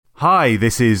Hi,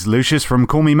 this is Lucius from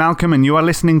Call Me Malcolm, and you are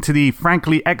listening to the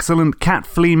frankly excellent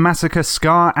Catflea Massacre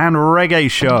Ska and Reggae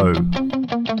Show.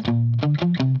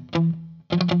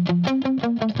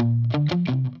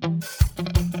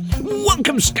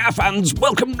 Welcome ska fans,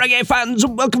 welcome reggae fans,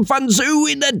 and welcome fans who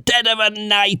in the dead of a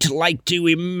night like to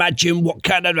imagine what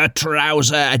kind of a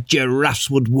trouser a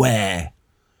giraffe would wear.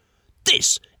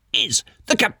 This is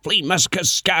the Catflea Massacre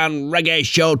Ska and Reggae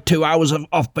Show, 2 hours of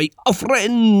offbeat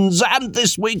offerings, and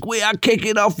this week we are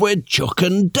kicking off with Chuck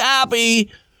and Darby,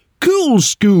 Cool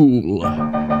School.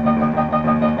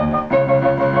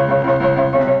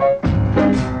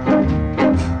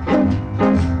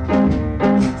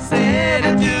 Say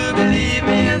that you believe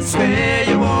me and swear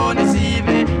you won't deceive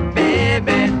me,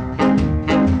 baby.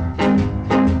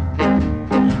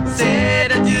 Say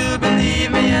that you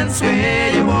believe me and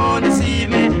swear you won't deceive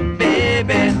me,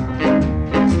 baby.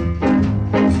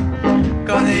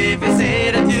 'Cause if you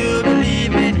say that you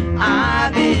believe me,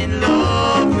 I'll be in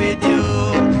love with you.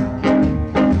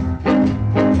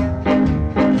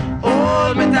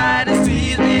 Hold me tight and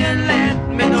squeeze me and let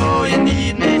me know you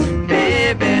need me,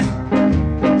 baby.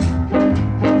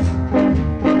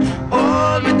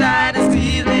 Hold me tight and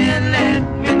squeeze me and let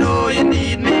me know you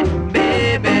need me,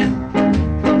 baby.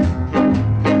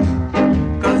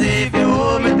 'Cause if you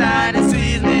hold me tight and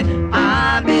squeeze me,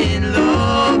 I'll be in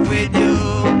love with you.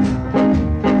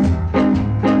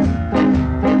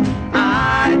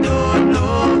 I don't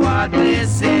know what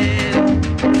this is.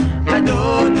 I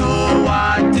don't know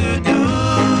what to do.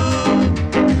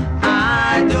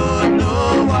 I don't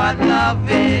know what love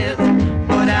is,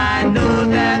 but I know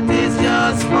that it's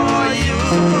just for you.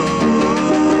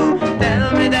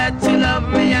 Tell me that you love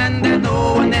me and there's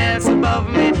no one else above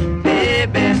me,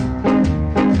 baby.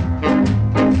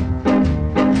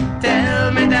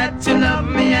 Tell me that you love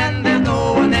me and there's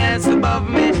no one else above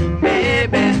me,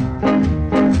 baby.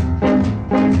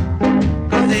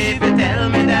 'Cause if you tell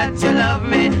me that you love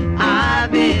me, I'll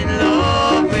be in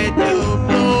love with you.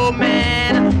 Blow,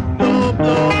 man, blow,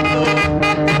 blow, blow.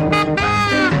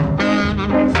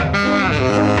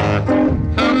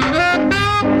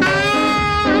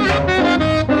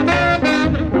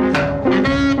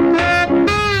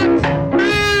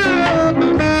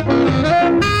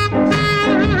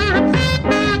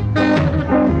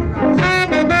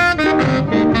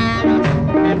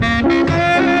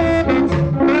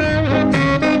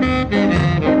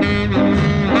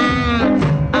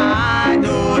 I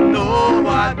don't know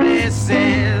what this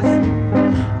is.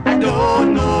 I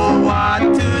don't know what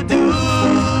to do.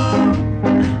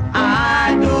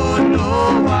 I don't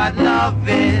know what love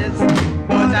is,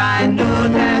 but I know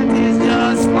that it's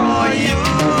just for you.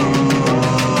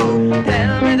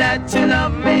 Tell me that you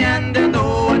love me and there's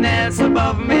no one else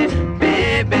above me,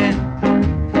 baby.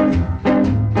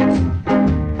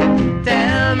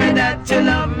 Tell me that you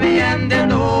love me and there's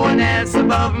no one else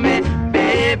above me,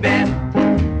 baby.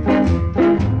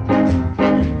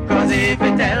 'Cause if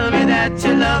you tell me that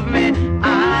you love me,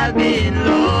 I'll be in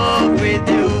love with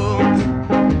you.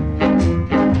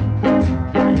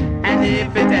 And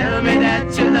if you tell me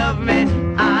that you love me,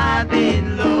 I'll be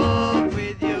in love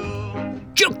with you.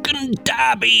 Chuck and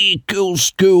Darby, Cool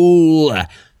School.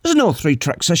 There's no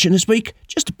 3-track session this week,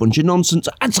 just a bunch of nonsense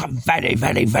and some very,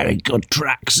 very, very good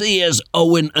tracks. Here's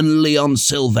Owen and Leon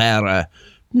Silvera,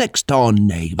 Next Door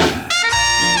Neighbour.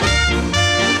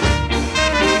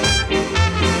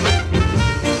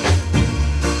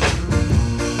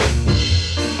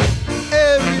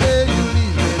 Every day you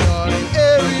leave me, darling.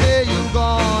 Every day you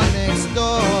gone next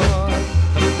door.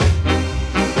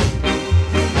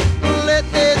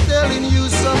 Lately telling you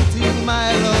something,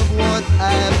 my love, what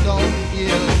I have done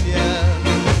guilty.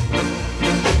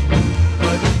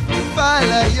 But if you find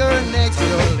that you're next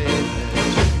door lady,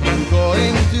 you're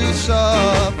going to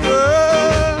suffer.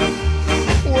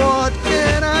 What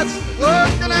can I do? What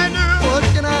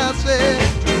can I say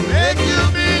to make you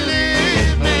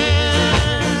believe me?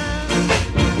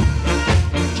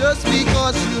 Just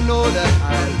because you know that I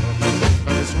love you,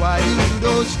 that's why you do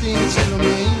those things to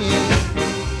me.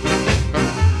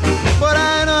 But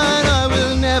I know I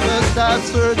will never stop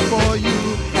search for you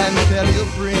until you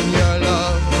bring your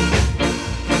love.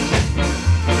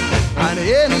 And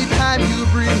anytime you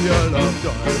bring your love,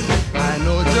 darling, I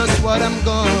know just what I'm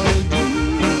gonna do.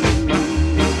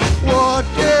 What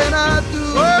can I do?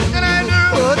 What can I do?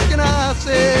 What can I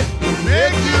say to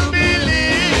make you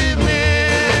believe me?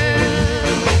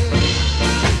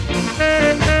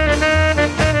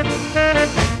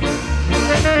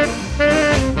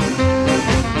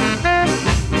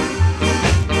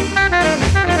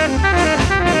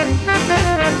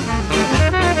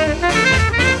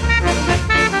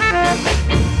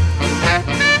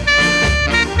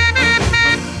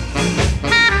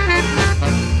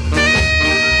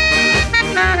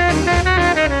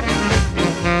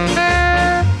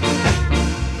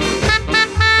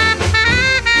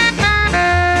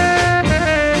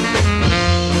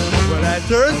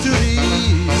 turn to the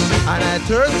east and I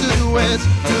turn to the west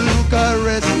to look a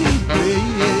resting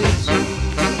place.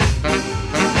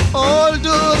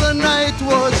 Although the night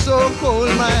was so cold,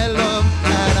 my love,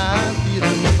 and I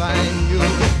didn't find you,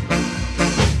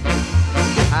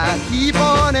 I keep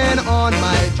on and on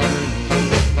my journey.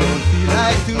 Don't feel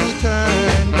like to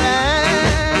turn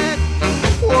back.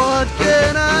 What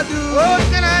can I do? What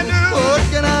can I do? What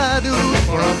can I do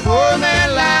for a poor man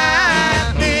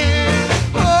like me?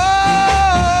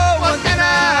 Oh, what can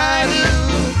I do?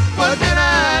 What can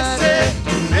I say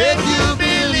to make you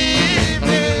believe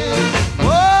me?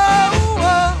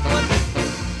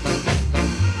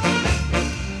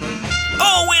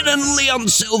 Owen and Leon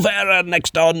Silvera,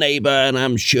 next door neighbour, and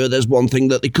I'm sure there's one thing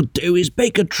that they could do is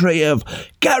bake a tray of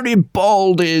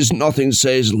Garibaldi's. Nothing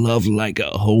says love like a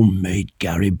homemade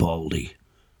Garibaldi.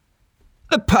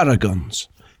 The Paragons,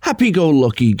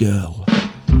 Happy-Go-Lucky Girl.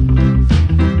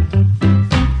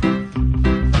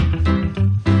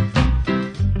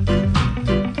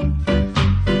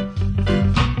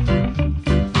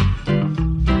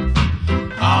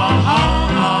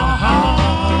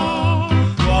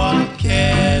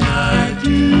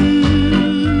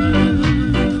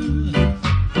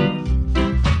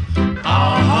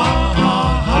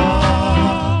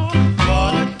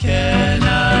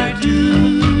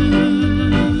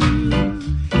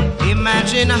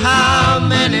 Imagine how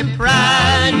many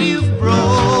pride you've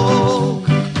broke.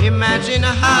 Imagine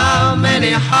how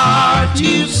many hearts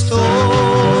you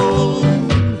stole.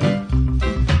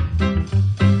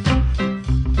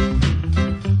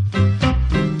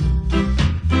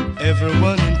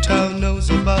 Everyone in town knows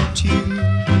about you.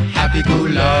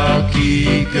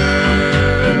 Happy-go-lucky girl.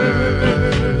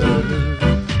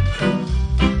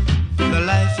 The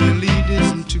life you lead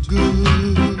isn't too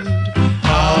good.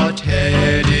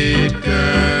 Hard-headed girl.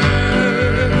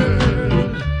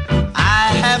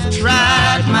 I have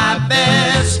tried my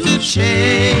best to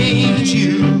change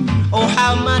you. Oh,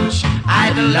 how much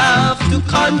I'd love to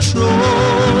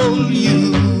control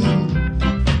you.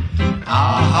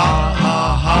 Ah, ha,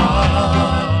 ha, ha.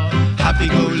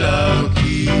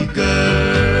 Happy-go-lucky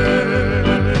girl.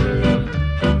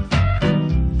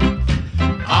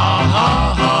 Ah, ha,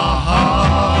 ha, ha.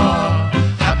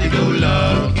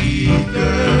 Happy-go-lucky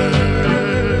girl.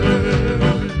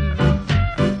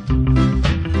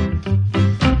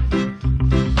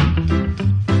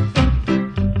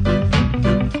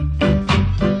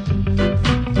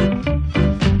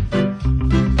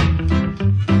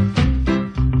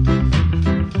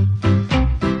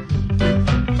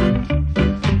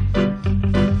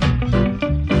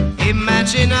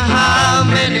 Imagine how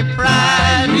many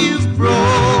pride you've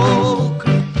broke.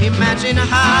 Imagine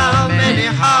how many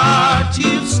hearts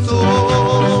you've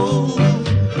stole.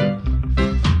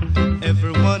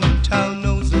 Everyone in town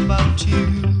knows about you.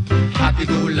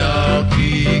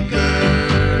 Happy-go-lucky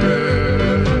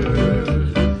girl.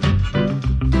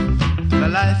 The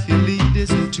life you lead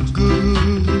isn't too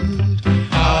good.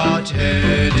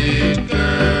 Hard-headed girl.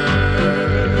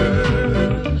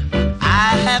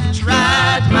 I have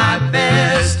tried my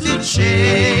best to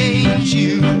change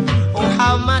you. Oh,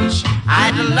 how much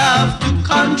I'd love to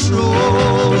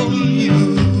control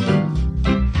you.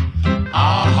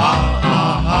 Ah, ha, ha,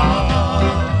 ha.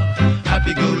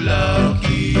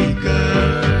 Happy-go-lucky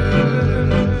girl.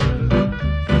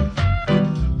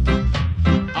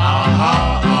 Ah, ha,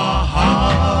 ha, ha.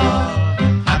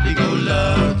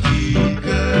 Happy-go-lucky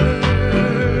girl.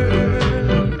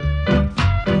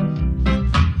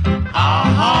 Ah,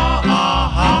 ha, ha,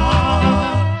 ha.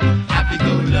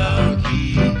 Happy-go-lucky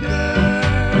girl.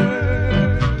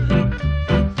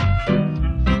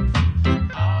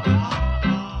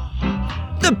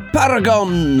 The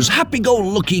Paragons,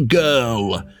 Happy-Go-Lucky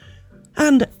Girl.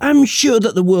 And I'm sure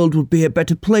that the world would be a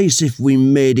better place if we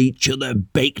made each other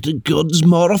baked goods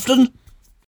more often.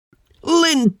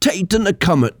 Lynn Tate and the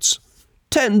Comets,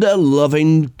 Tender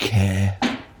Loving Care.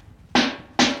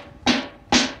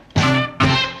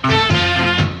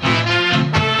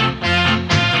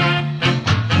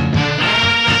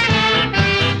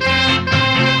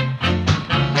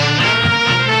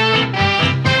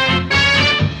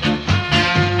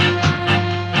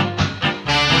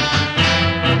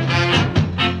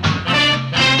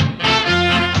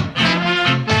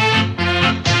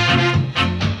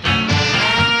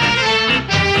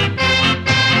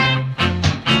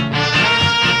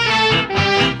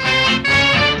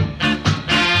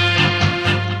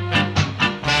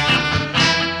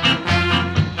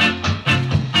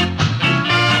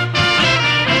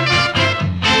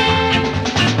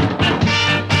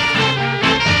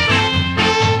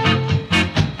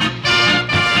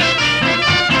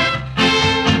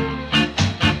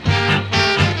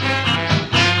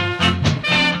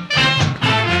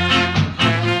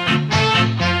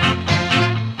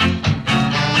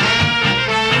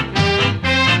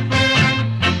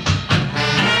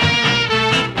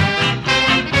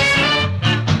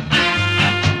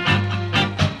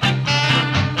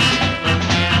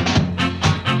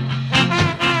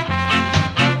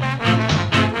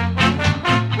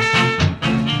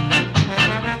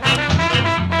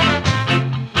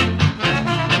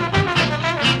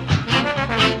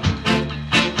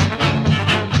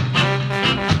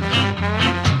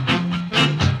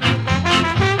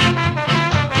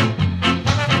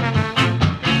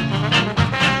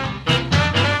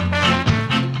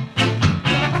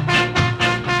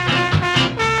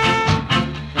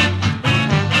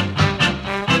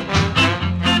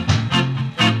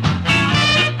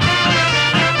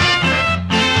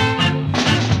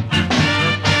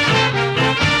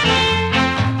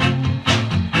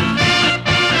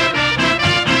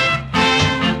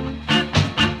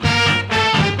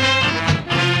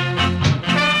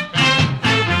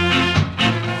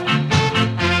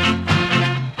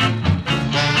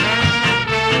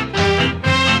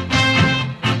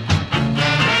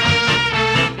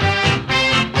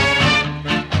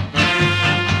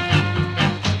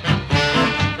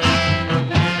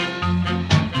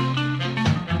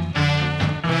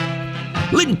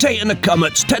 straight in the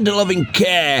comets, tender loving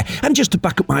care. And just to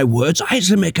back up my words, I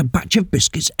actually make a batch of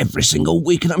biscuits every single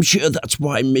week, and I'm sure that's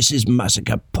why Mrs.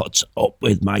 Massacre puts up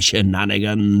with my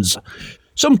shenanigans.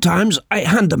 Sometimes I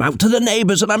hand them out to the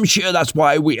neighbours, and I'm sure that's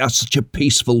why we are such a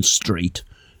peaceful street.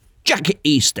 Jackie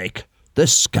Eastick, the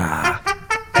Scar.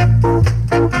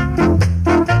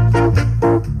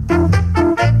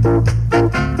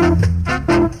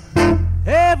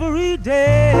 Every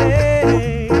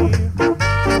day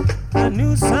a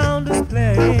new sound is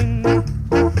playing,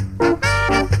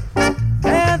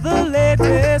 and the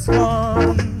latest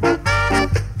one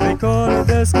they call it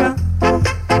the Scar.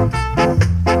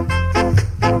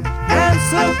 I'm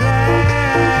so glad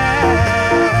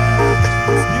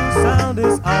this new sound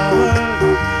is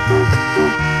ours.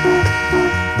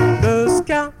 The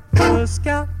Scar, the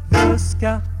Scar, the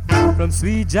Scar from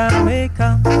sweet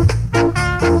Jamaica.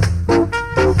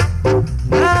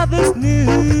 Now this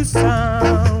new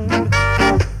sound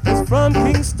is from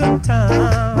Kingston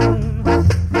town,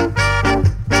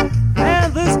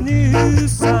 and this new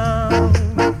sound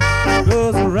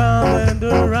goes around and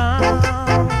around.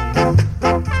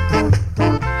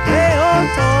 They all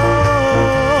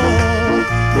talk,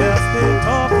 yes, they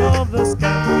talk of the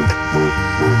Scar.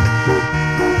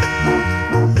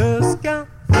 The Scar,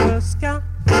 the Scar,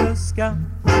 the Scar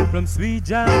from sweet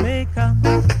Jamaica.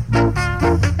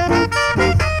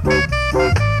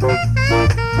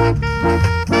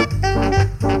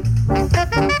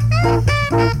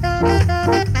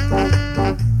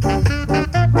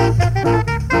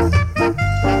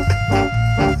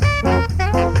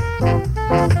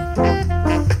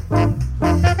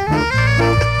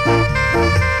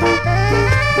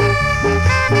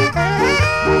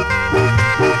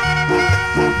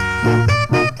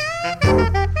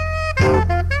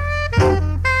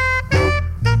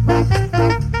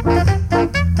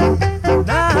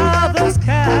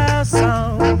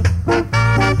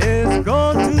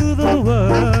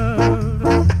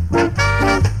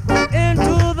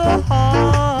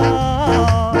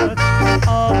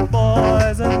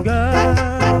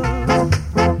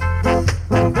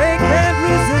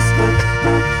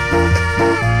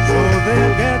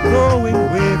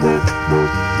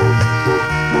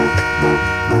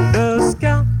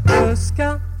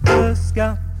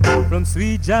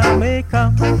 Sweet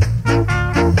Jamaica.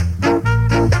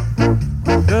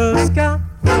 The Scar,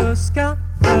 the Scar,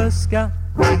 the Scar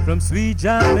from sweet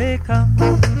Jamaica.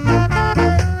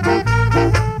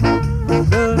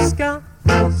 The Scar,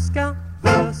 the Scar,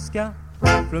 the Scar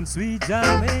from sweet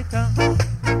Jamaica.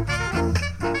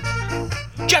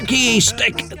 Jackie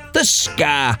Eastick, the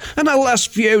Scar, and our last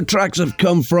few tracks have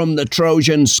come from the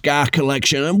Trojan Scar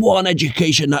collection, and what an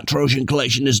education that Trojan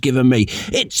collection has given me.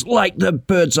 It's like the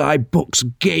Bird's Eye books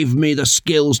gave me the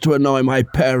skills to annoy my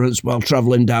parents while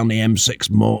travelling down the M6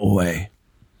 motorway.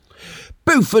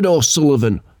 Buford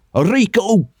O'Sullivan,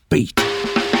 Rico Beat.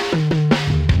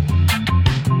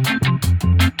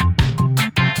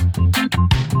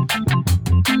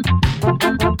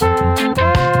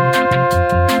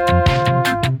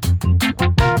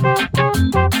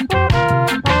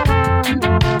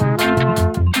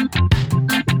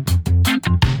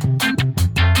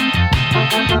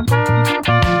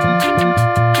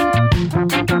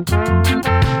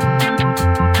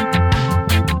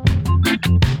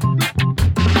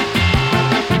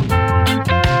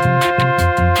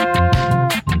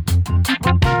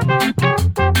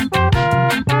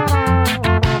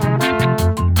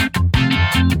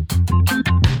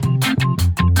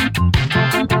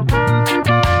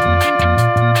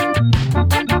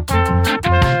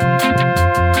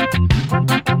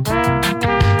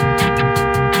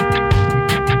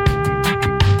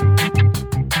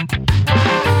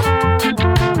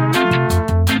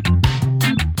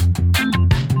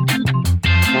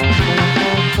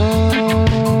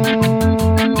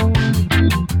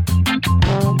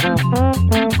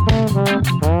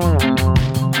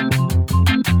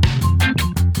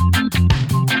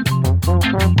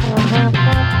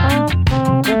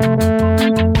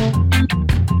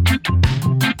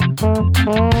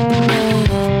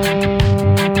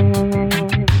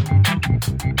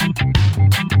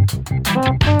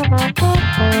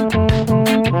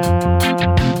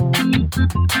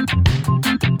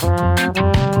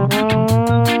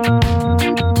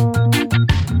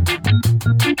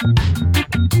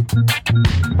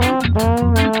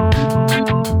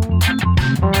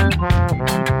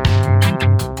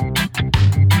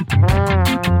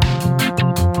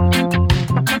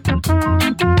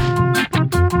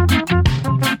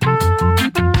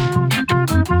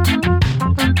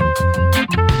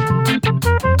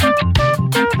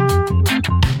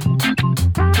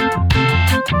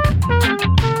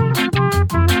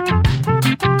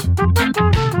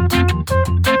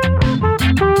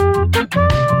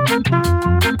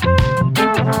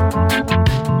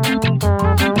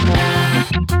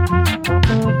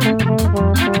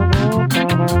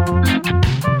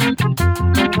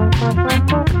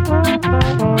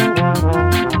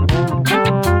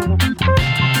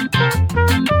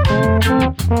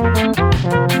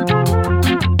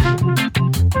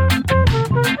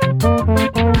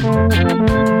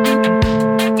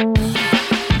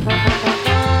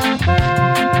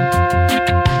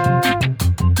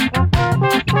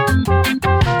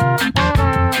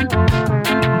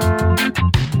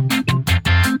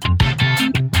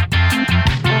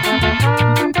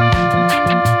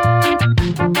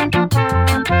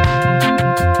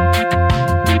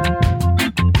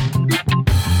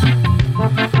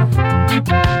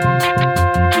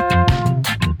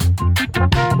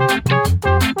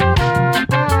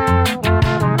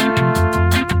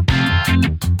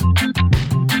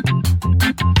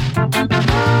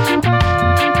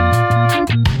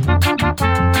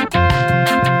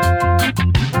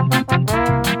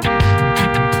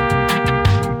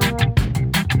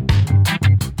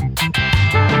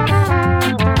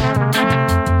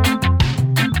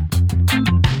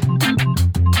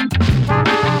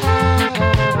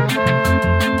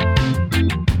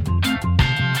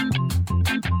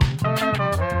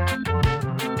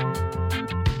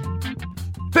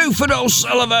 Clifford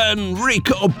O'Sullivan,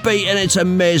 recut upbeat, and it's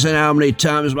amazing how many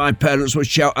times my parents would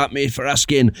shout at me for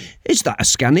asking, is that a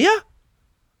Scania?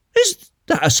 Is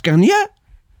that a Scania?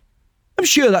 I'm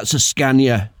sure that's a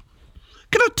Scania.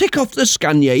 Can I tick off the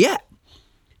Scania yet?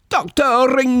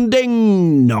 Dr. Ring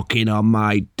Ding knocking on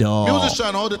my door.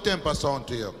 Musician, how the temper sound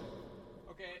to you?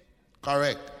 Okay.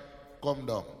 Correct. Come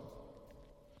down.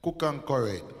 Cook and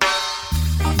correct.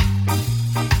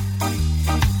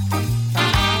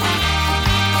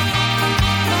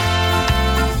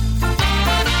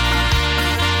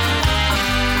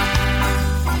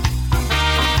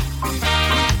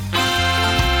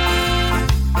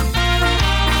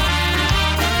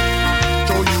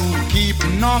 So you keep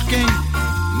knocking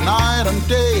night and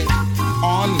day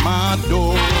on my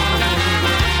door,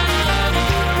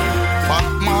 but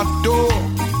my door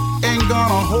ain't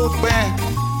gonna open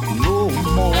no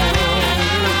more.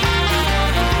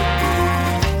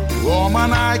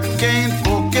 Woman, I can't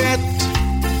forget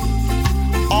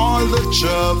all the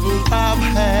trouble I've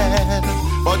had,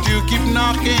 but you keep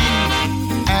knocking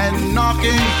and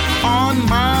knocking on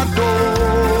my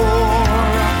door.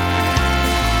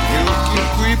 You keep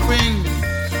creeping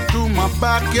to my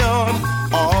backyard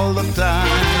all the time,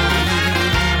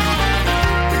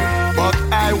 but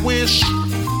I wish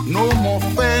no more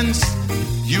fence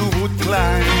you would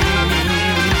climb.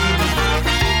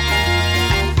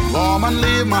 Woman,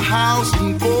 leave my house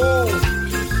and go.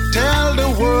 Tell the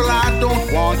world I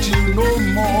don't want you no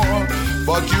more,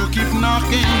 but you keep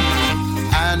knocking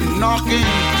and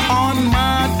knocking on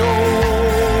my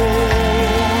door.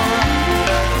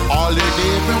 All you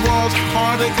gave me was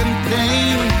heartache and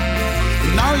pain.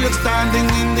 Now you're standing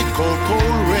in the cold,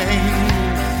 cold rain.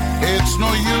 It's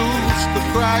no use to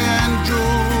cry and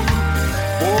drool.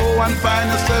 Go and find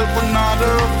yourself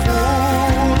another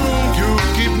fool. You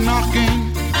keep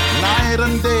knocking night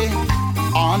and day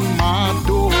on my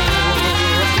door,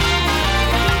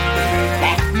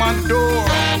 but my door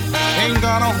ain't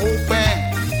gonna open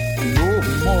no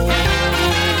more.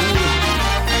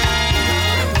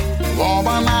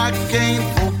 Woman, I can't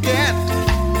forget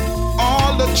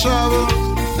all the troubles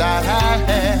that I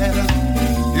had.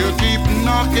 You keep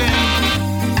knocking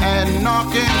and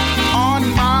knocking on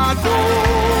my door.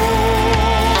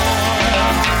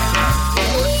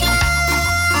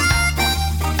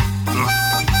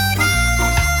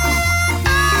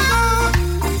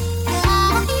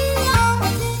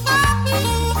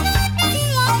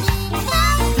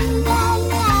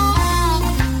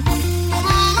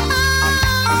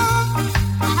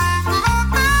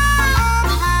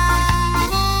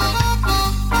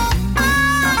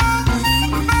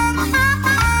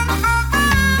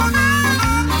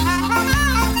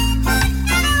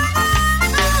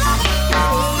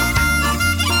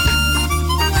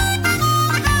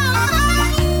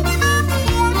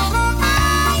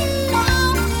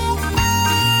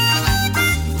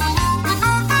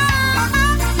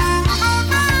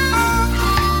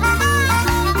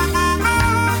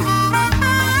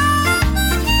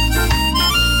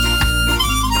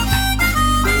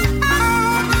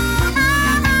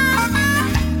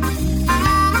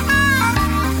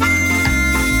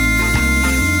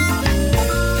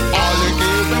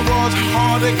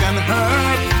 And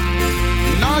hurt.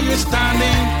 Now you're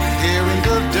standing here in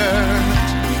the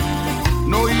dirt.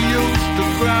 No use to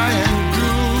cry and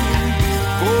drool.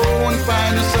 Go and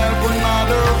find yourself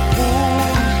another fool.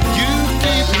 You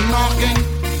keep knocking,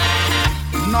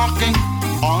 knocking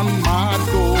on my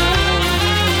door,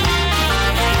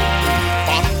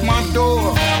 but my door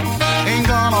ain't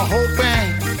gonna open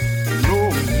no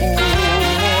more.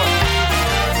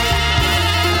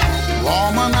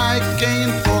 Woman, I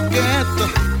can't forget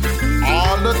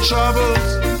all the troubles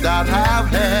that I've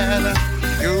had.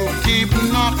 You keep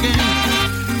knocking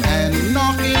and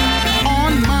knocking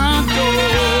on my door.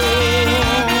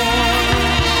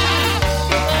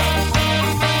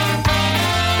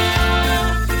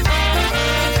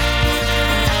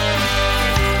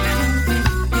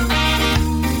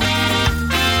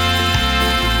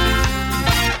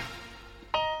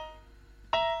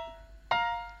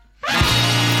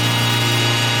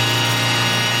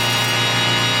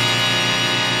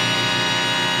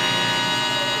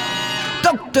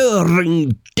 Dr.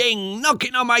 Ring Ding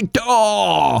knocking on my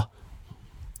door.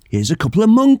 Here's a couple of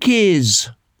monkeys.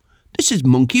 This is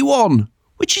Monkey 1,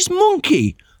 which is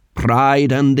Monkey,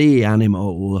 Pride and the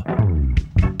Animal.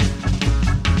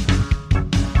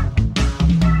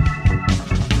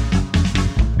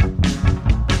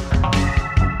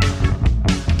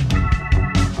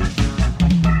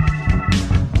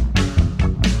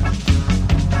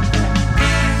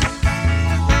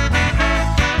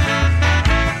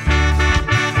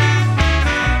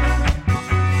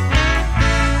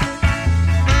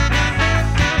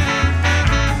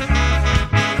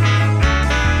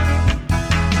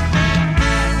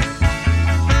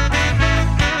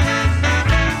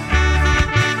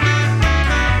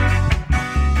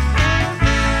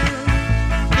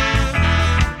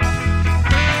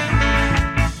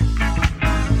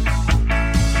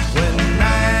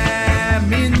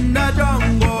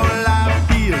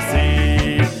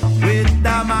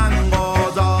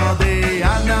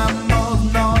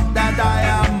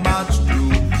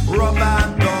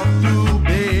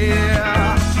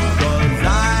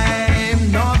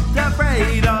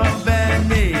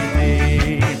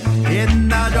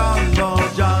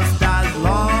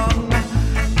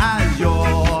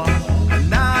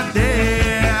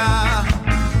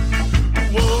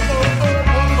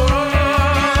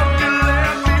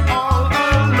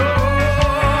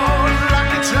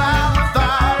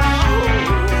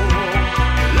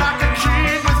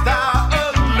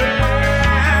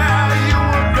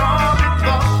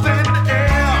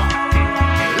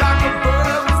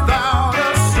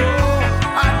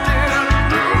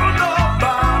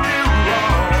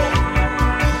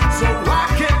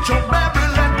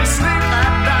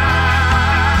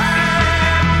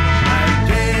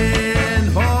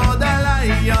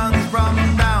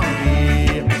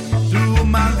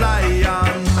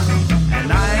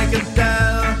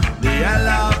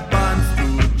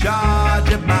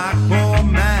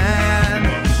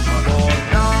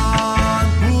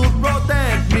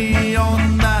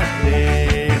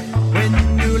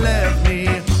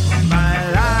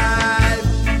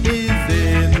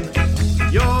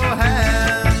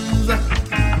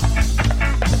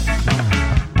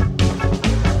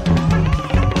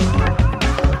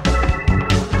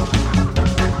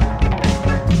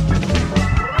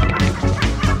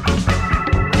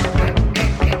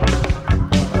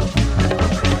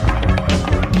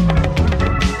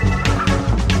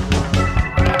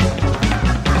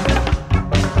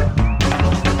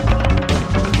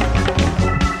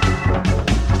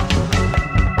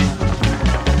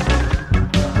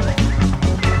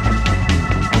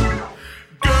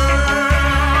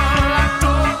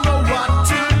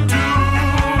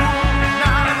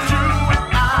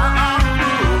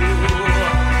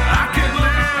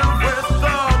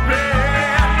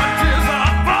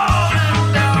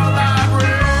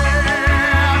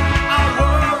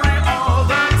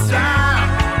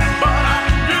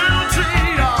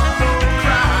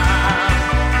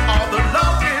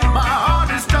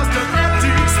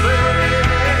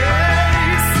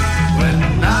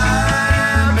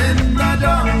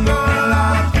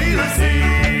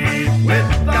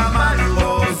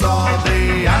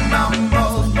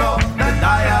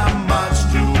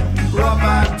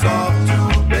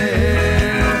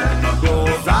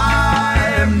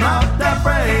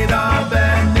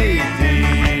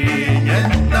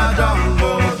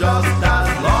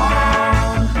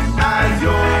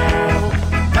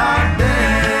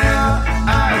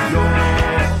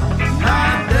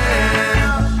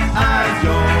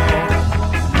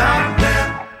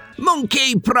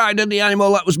 Pride of the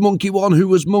Animal. That was Monkey 1, who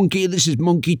was Monkey. This is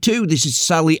Monkey 2. This is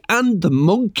Sally and the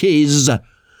Monkeys.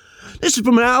 This is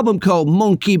from an album called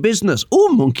Monkey Business. Oh,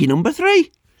 Monkey number 3.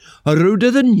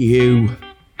 Ruder Than You.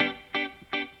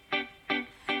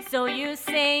 So you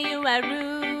say you are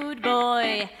rude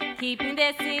boy, keeping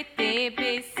the city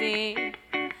busy.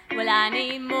 Well, I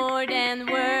need more than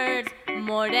words,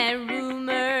 more than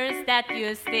rumors that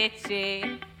you're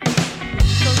stitching.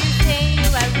 So you say you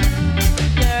are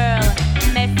rude girl,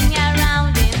 messing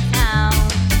around in town.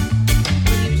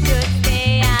 Well, you should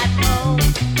stay at home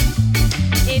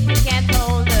if you can't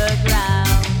hold the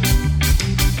ground.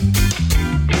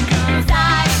 'Cause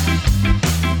I'm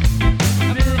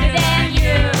ruder than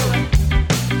you.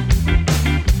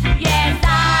 Yes,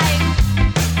 I'm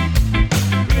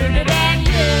ruder than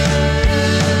you.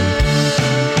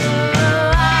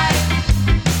 I'm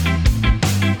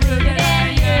ruder than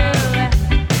you.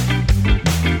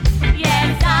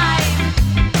 Yes, I'm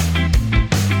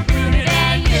ruder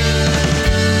than you.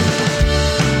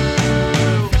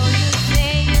 So you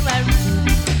say you are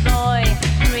rude boy,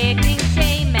 creating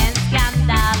shame and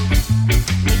scandal.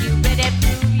 Well, you better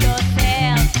prove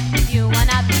yourself if you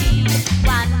wanna be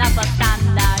one of a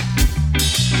standard.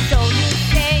 So you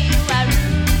say you are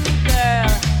rude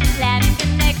girl, planning the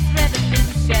next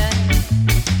revolution.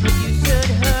 But you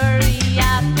should hurry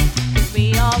up, 'cause we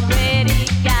already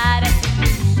got a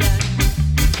solution.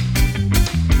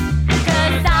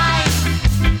 'Cause I'm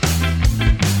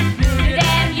ruder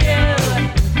than you.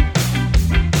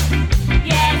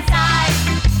 Yes, I'm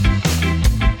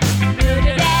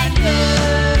ruder than you.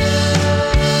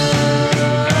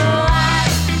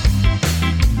 I'm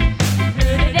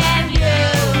ruder than you.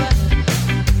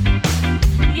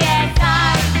 Yes,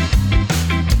 I'm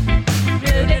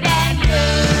ruder than you.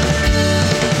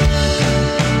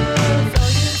 So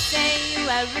you say you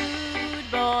are rude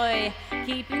boy,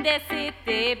 keeping the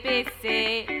city busy.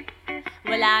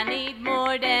 Well, I need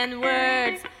more than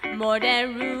words, more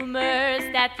than rumors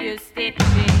that you're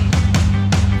stitching.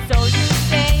 So you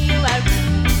say you are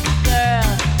rude girl,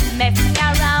 messing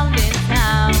around in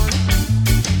town.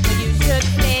 But you should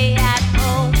stay at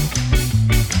home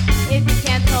if you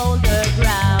can't hold the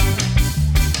ground.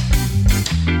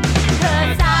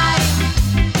 'Cause I'm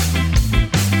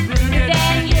ruder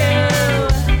than you.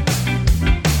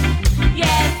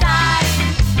 Yes, I'm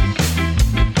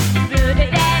ruder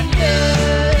than you.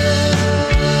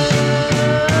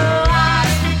 I'm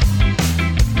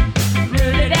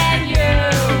ruder than you.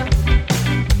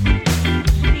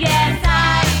 Yes,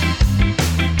 I'm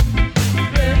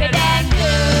ruder than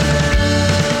you.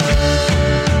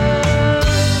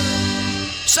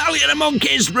 Sally and the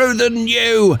Monkeys, Ruder Than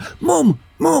You. Mum,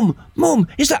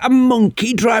 is that a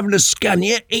monkey driving a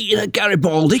Scania eating a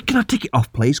Garibaldi? Can I tick it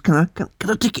off, please? Can I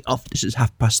tick it off? This is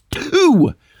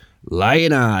 2:30.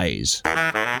 Lion Eyes.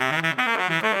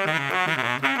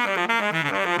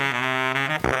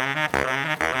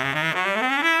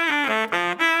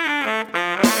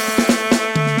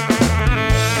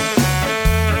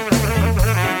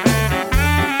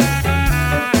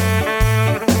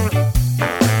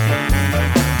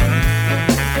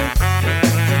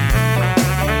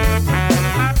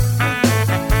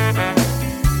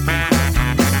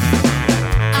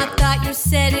 I thought you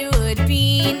said it would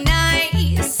be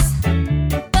nice,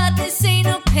 but this ain't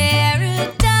no paradise.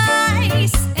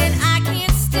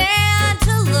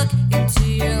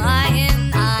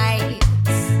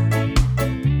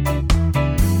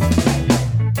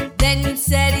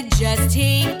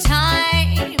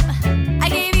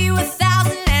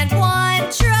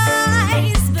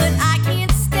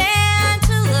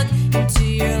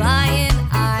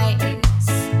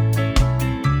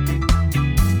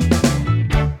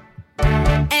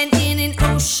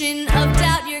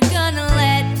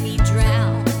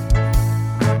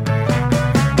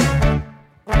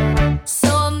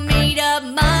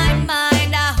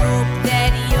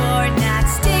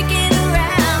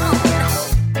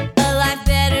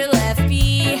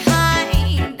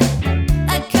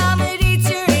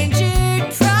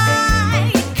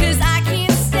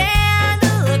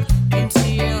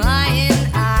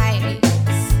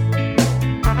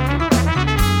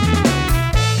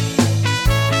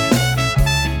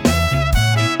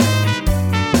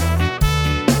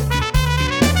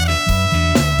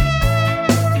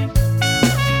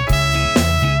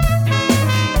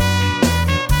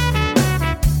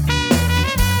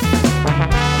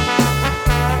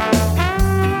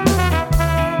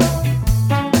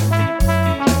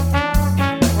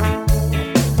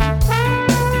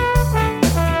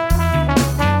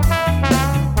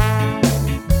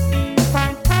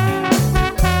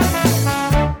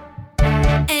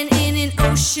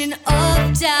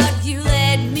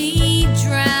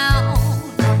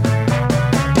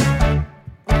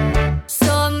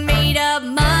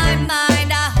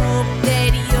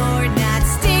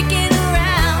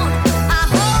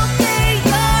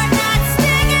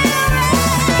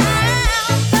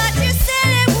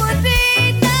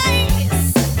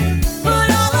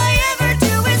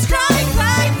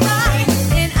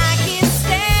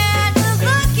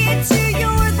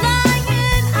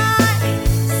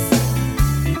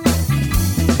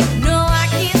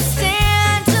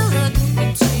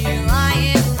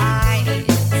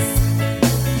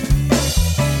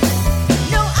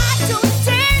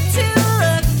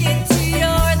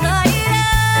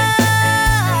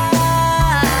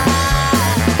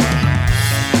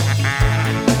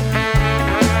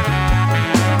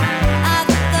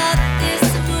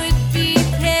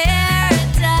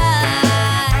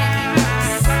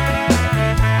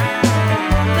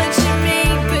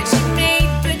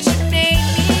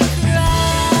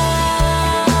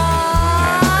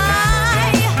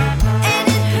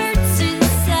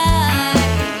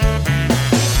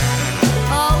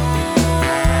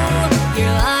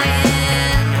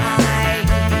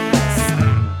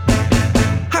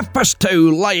 first two,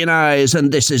 Lion Eyes,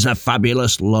 and this is a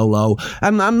fabulous Lolo.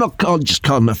 And I'm not just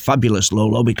calling her Fabulous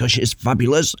Lolo because she's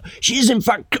fabulous. She is in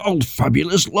fact called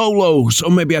Fabulous Lolo, so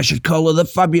maybe I should call her the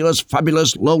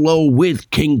Fabulous Lolo with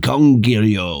King Kong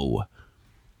Girio.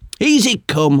 Easy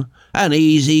come and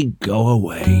easy go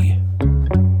away.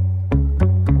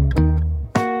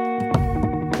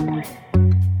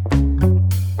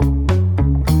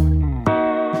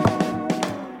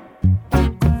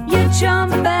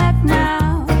 Jump back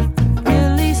now,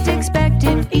 you least expect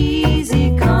it,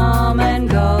 easy come and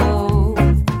go.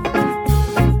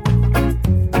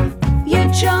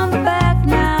 You jump back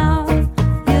now,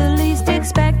 you least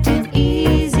expect it,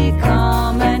 easy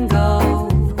come and go.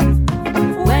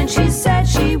 When she said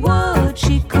she would,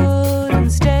 she couldn't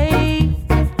stay.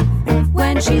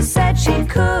 When she said she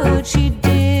could, she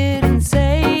didn't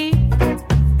say.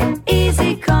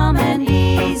 Easy come and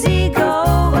easy go.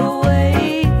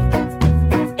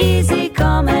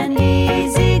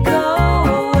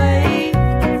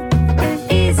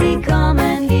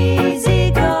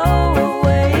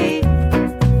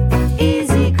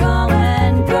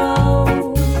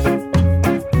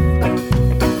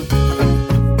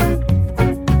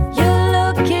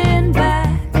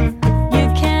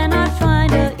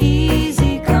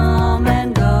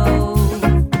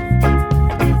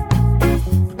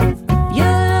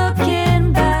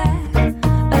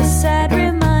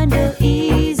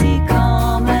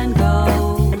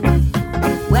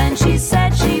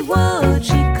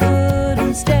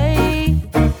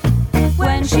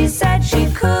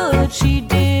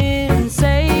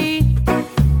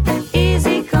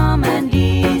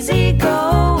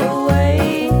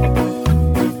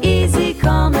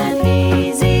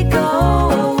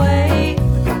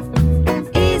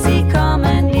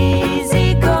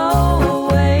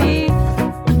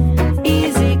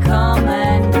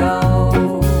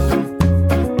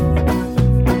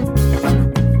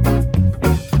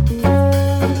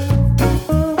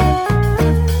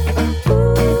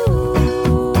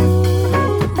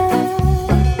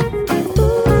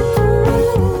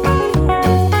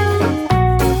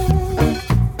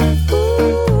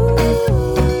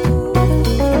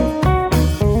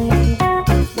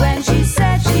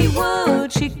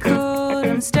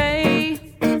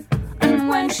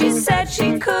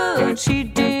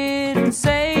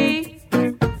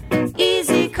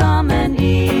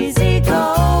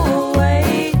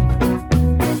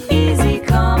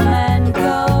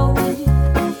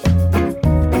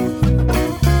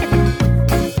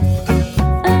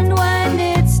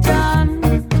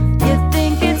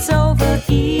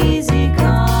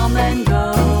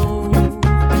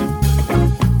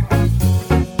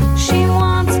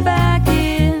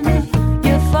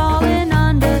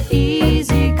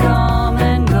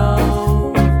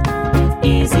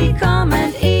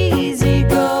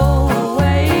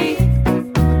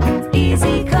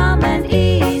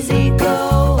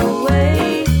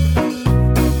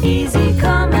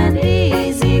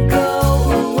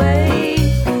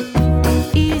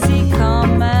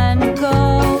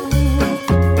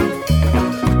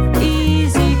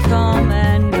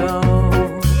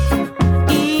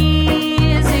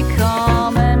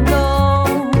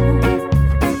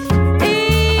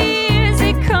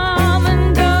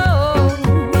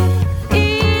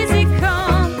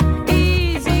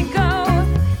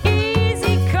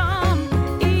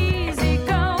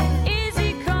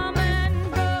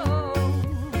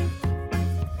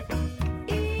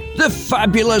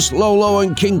 Fabulous Lolo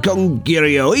and King Kong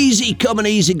Girio. Easy come and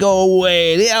easy go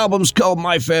away. The album's called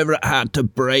My Favourite Heart to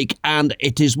Break, and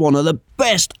it is one of the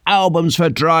best albums for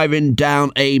driving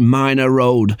down a minor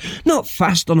road. Not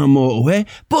fast on a motorway,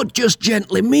 but just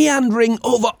gently meandering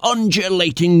over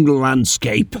undulating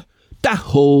landscape. The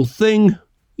whole thing.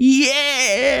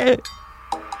 Yeah!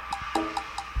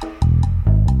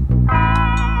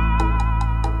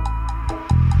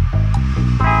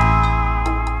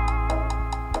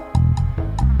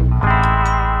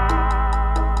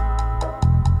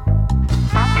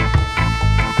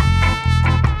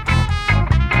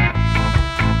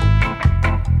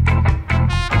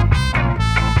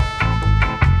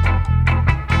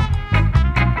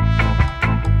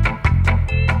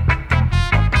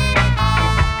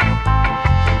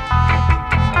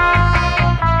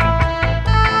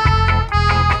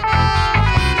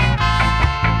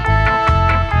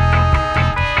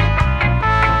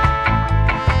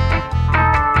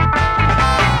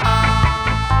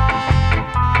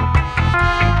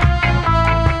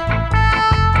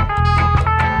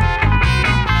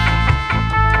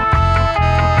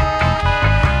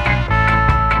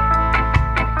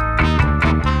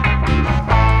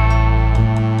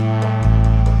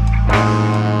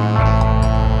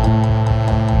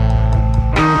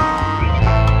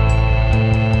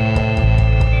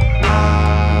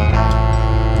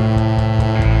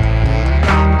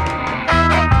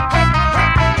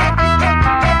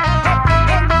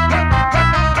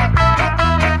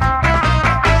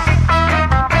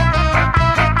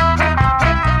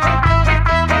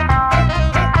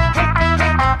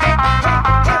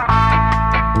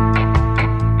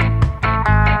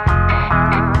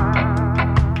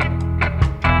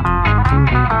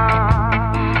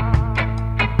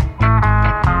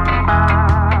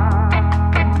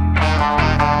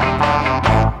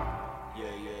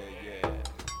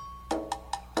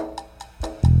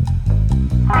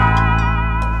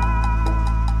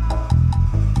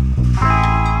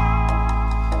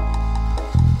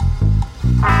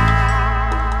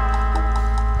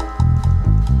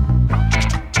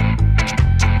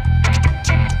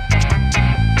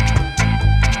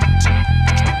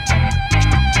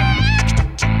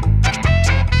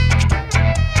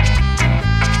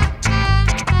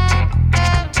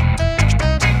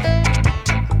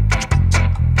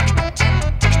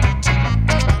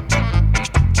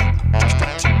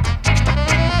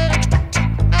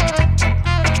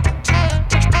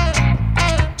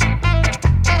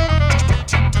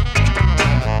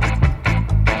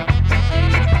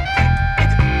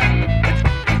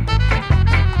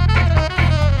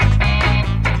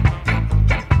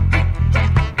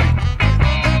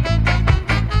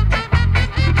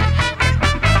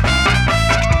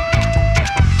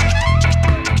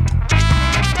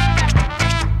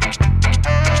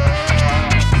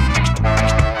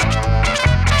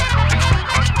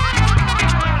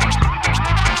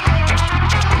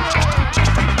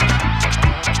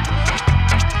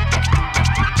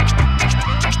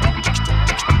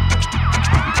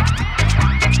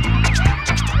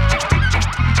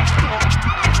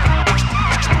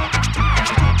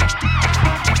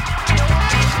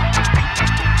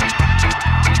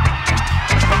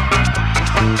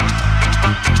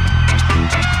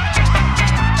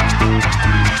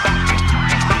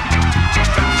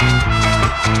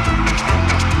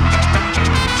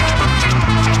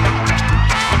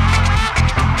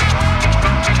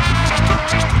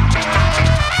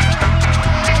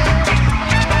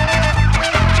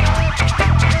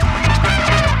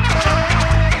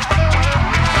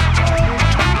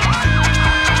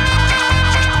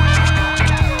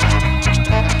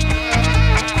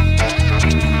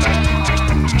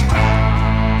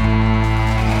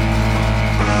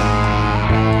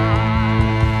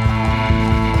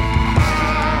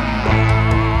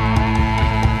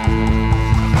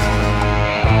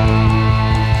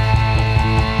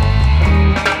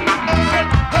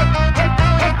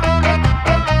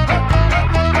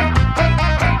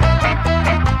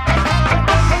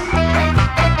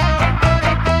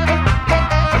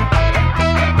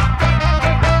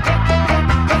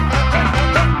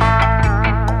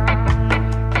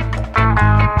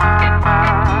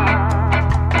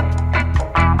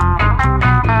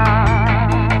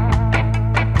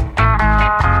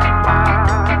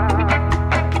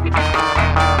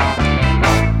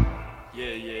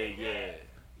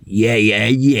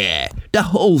 Yeah. The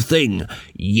whole thing,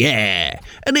 yeah.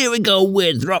 And here we go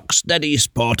with Rocksteady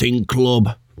Sporting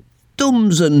Club.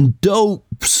 Dumbs and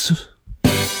Dopes.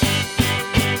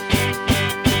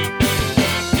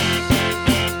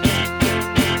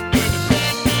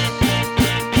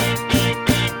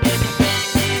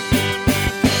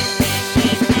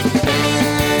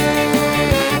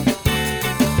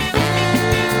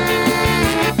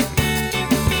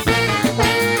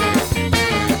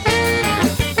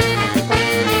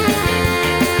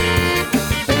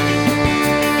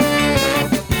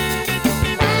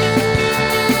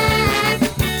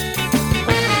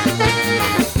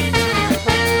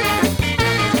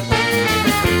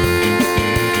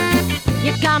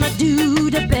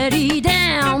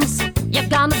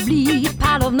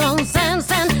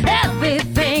 Nonsense and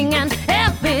everything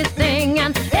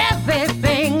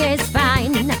is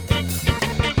fine.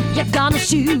 You're gonna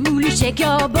surely shake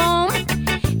your bone.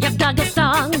 You've got the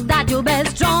song that you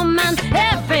best drum, and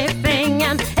everything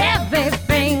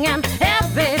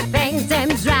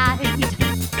seems right.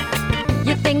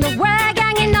 You think the world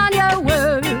hanging on your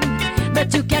word,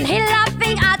 but you can hear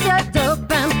laughing at your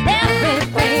top, and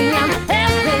everything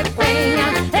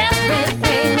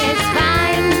is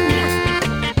fine.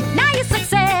 Now you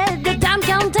succeed the damn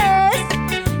contest.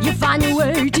 You find your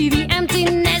way to the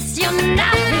emptiness. You're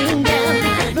nothing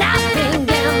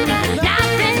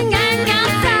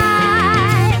outside.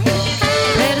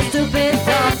 Little stupid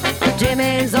thought,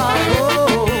 Jimmy's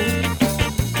all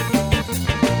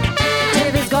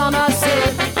Jimmy's gonna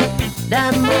sit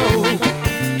them move.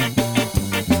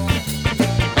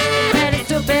 Little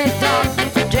stupid thought,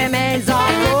 Jimmy's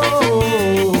all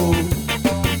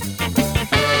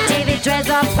TV treads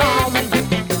upon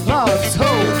love's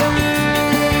hope.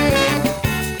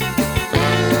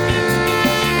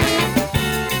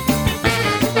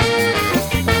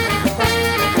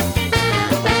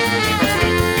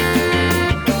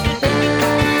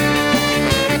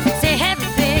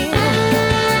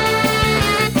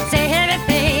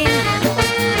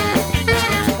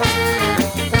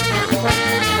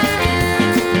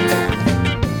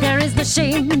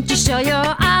 Shame to show your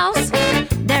house.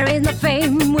 There is no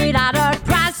fame without a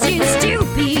price. You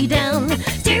stupid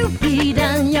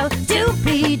and you're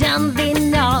stupid and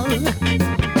venal.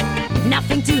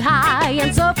 Nothing too high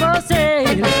and so for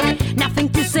sale. Nothing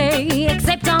to say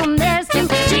except on there's too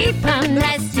cheap and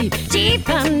nasty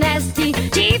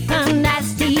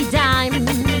dime.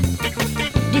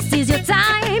 This is your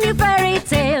time, you fairy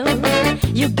tale.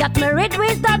 You got married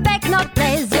with the back, no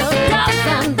place. Your dogs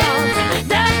and dogs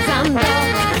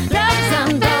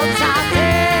out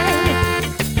there.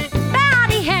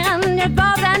 Body handed,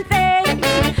 bold and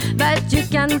fake, but you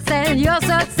can sell your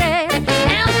success.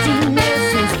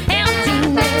 Emptiness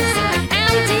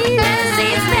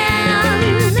is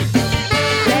found.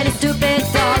 Let it stupid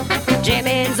talk,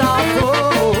 Jimmy's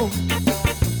awful.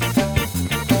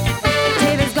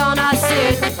 Jimmy's gonna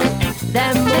sit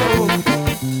them move.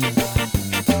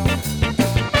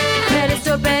 Let it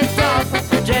stupid talk,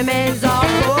 Jimmy's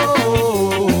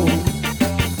awful.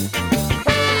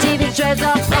 TV treads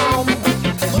up home,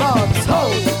 love's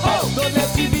hope. Don't let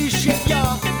TV shake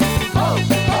ya. Don't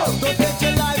let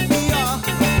your life be ya.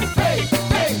 Hey,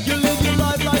 you live your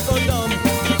life like a dumb.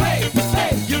 Hey,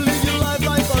 you live your life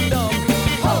like a dumb.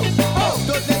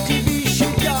 Don't let TV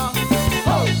shake ya.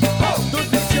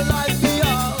 Don't let your life be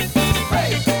ya.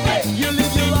 Hey, you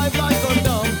live your life like a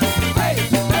dumb. Hey,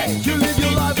 you live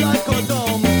your life like a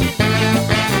dumb.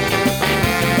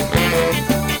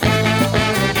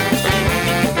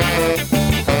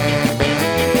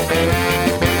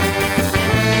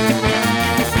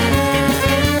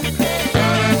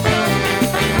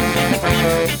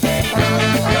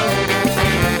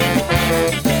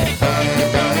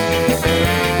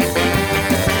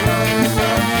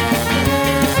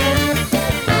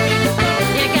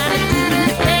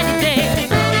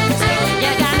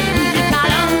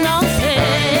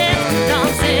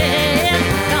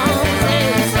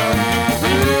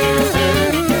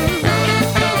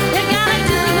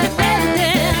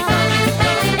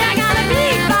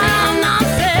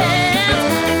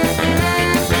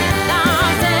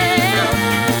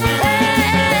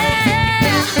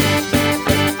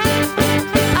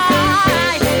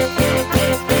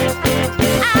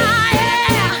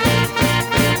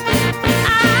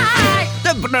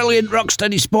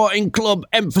 Rocksteady Sporting Club,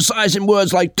 emphasising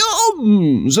words like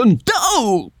dumbs and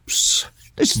dopes.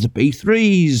 This is the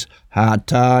B3s, Hard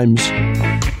Times.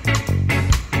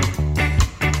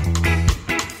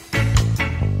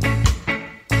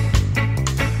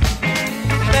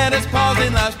 Let us pause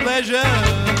in life's pleasures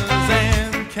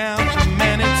and count the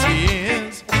many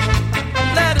tears.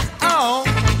 Let us all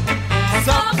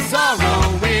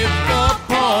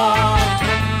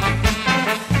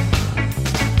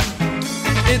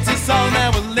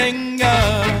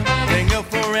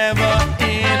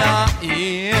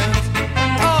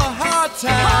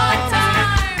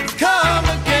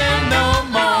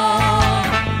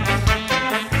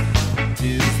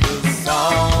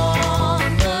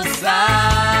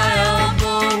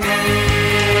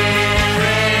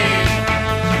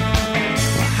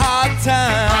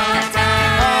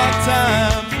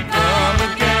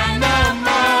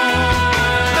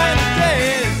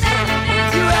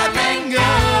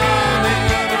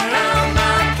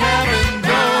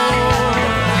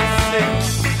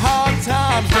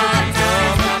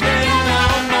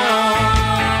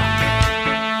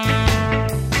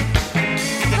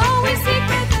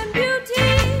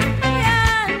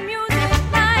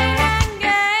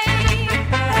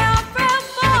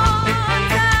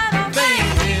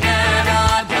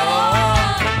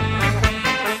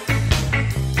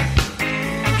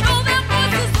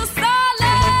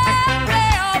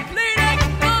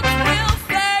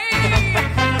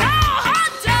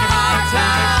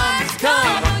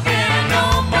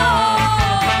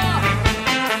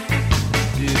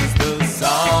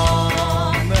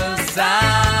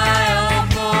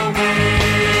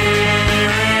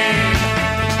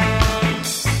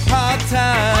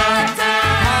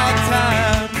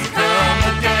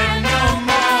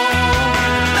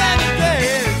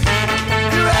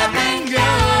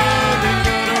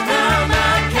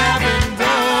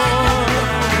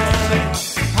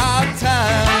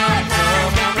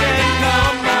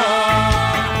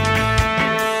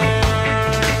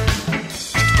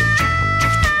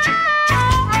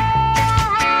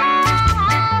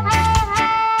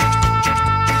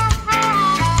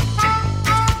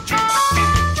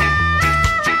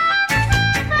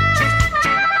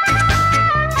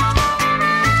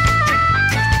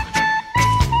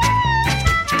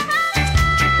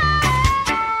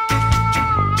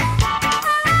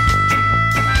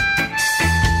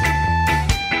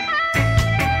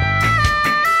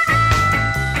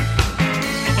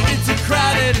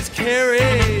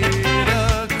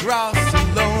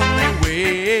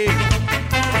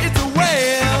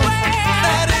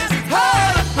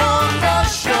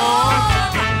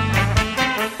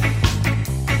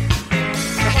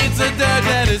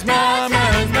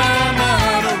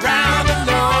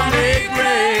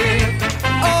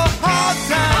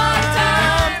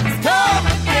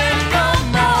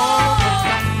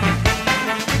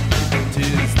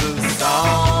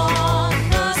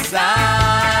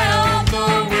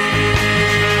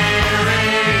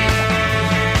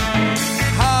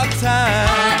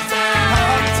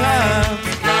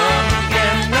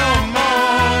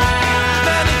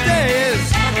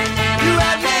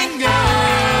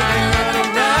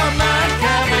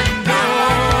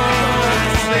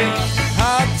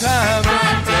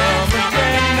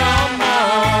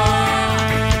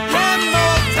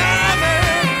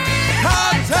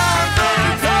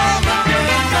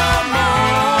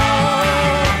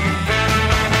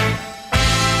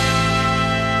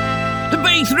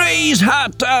these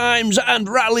hard times and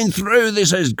rattling through.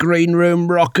 This is Green Room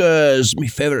Rockers. My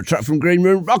favourite track from Green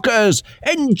Room Rockers,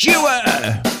 Endure.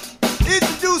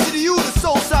 Introducing to you the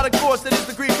soul sonic force that is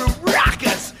the Green Room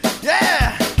Rockers.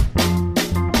 Yeah.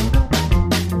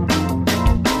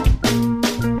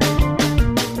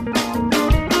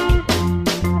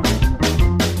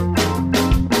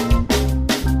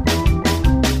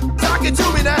 Talking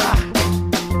to me now.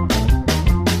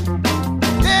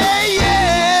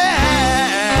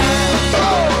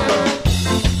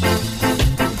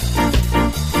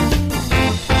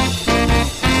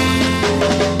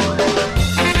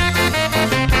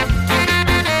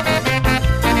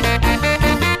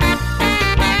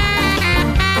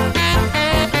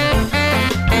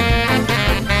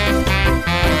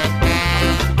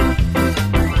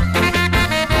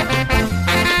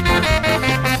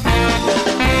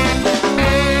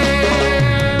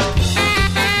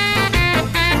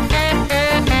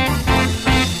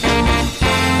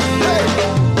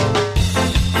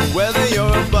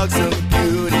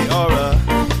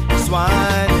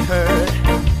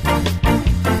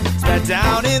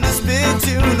 Down in the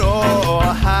spittoon or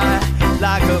high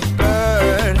like a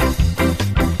bird.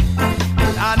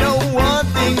 I know one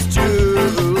thing's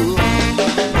true,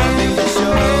 one thing's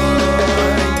sure,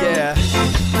 yeah.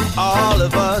 All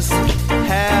of us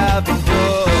have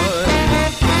endured.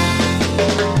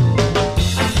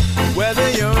 Whether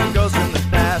you're a ghost from the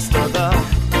past or the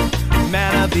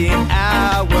man of the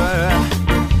hour,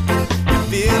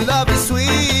 feel love is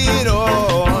sweet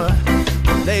or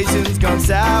relations gone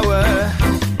sour.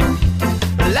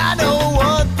 Well, I know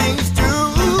one thing's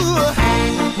true,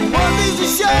 one thing's for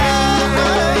sure,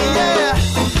 yeah.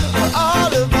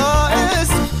 All of us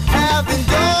have been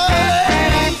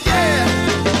done, yeah.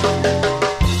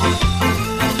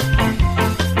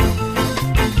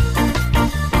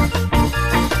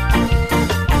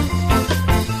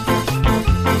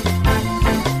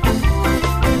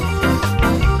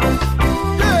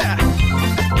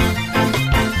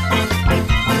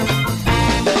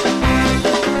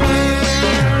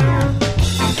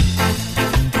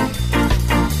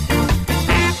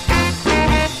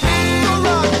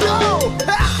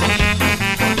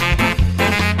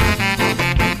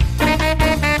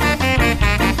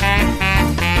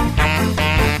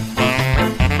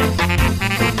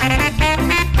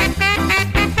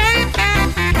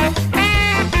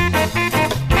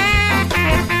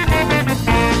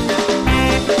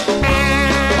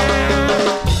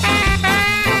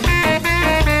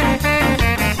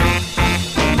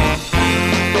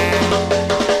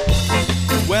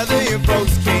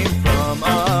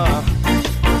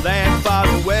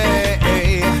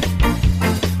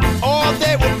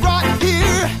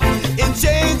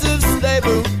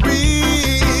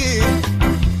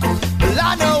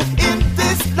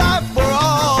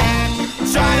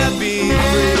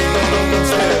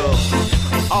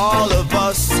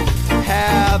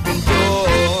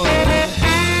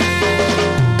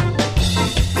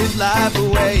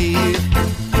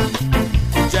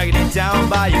 Down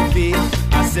by your feet,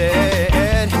 I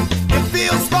said, it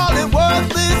feels small and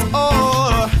worthless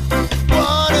or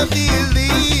one of the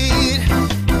elite.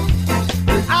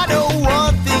 But I know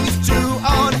one thing's true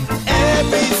on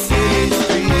every city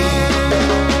street.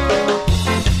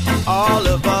 All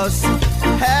of us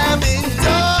have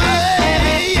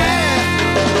enjoyed, yeah.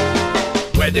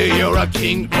 Whether you're a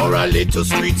king or a little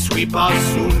street sweeper,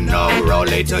 sooner or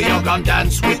later you're gonna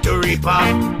dance with the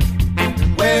reaper.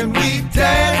 When we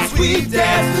dance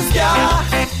the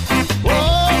sky. Oh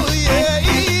yeah,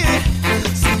 yeah.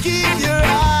 So keep your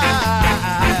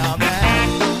eye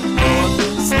on the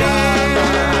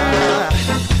sky.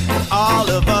 All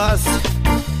of us,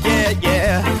 yeah,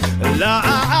 yeah.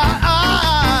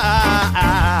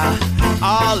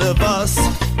 All of us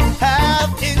have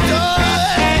enjoyed.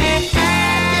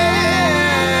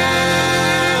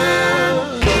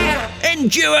 Yeah.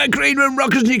 Endure, Green Room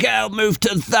Rockers, and you get out, move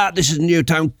to that. This is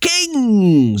Newtown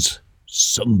Kings.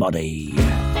 Somebody.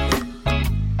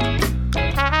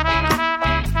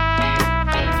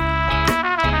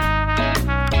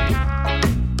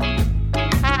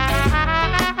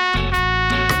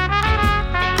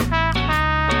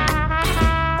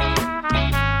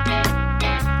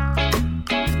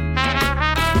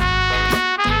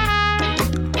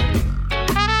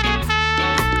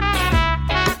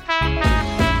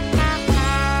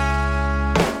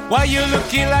 Why you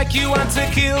looking like you want to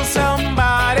kill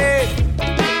somebody?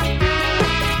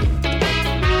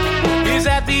 Is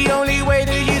that the only way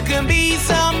that you can be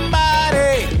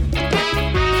somebody?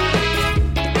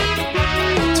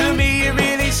 To me it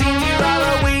really seems you are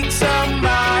a weak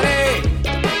somebody.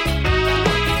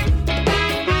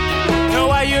 No,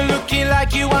 why you looking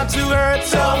like you want to hurt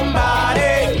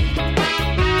somebody.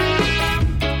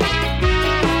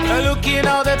 Looking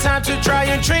all the time to try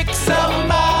and trick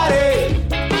somebody.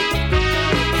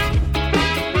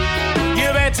 You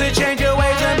better change your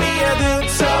ways and be a good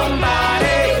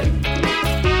somebody.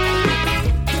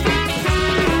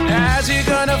 How's you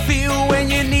gonna feel when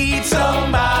you need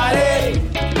somebody?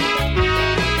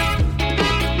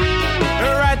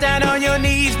 Right down on your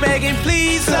knees begging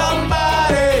please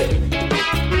somebody.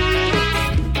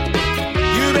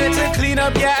 You better clean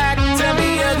up your act and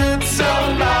be a good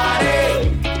somebody.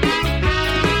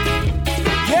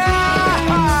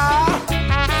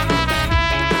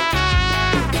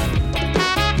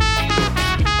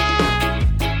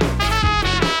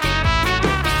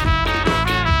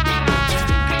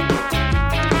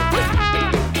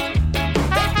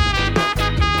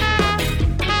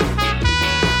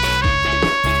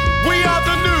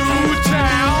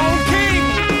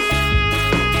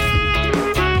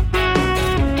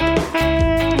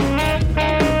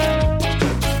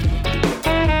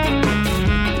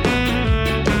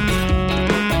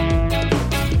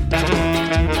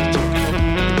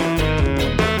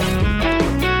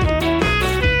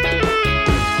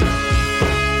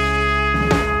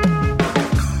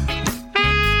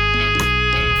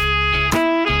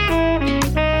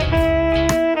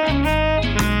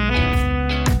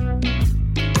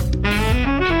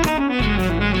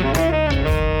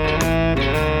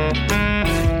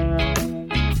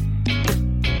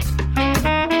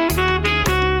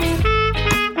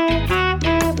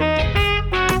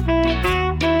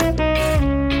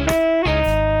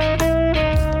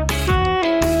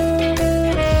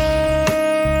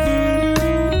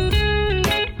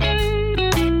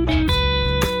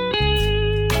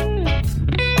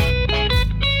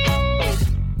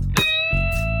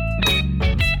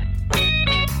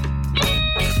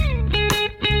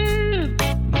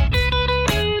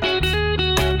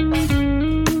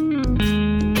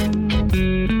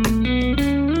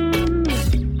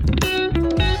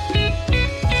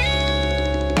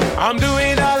 I'm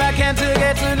doing all I can to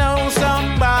get to know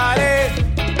somebody.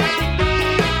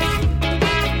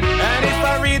 And if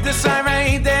I read the sign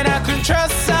right, then I can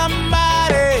trust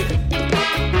somebody.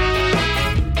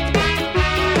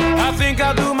 I think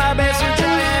I'll do my best to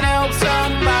try and help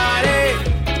somebody.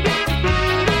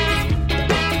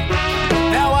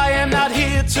 Now I am not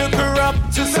here to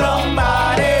corrupt to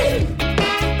somebody.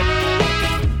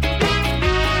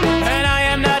 And I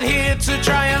am not here to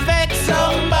try and vex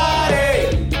somebody.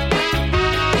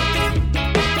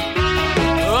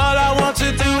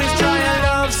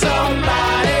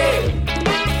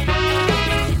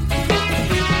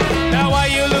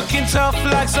 Tough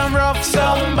like some rough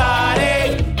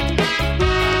somebody.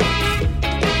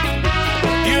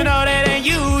 You know that ain't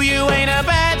you, you ain't a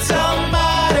bad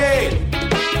somebody.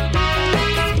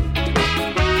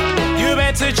 You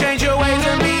better change your ways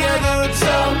and be a good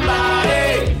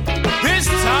somebody. This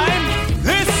time,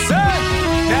 listen.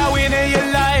 Now in your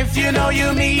life, you know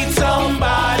you need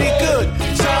somebody good,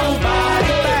 somebody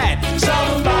bad,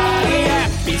 somebody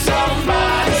happy,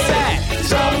 somebody sad,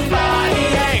 somebody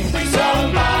angry,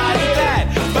 somebody.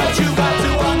 But you got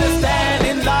to understand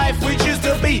in life we choose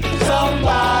to be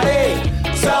somebody,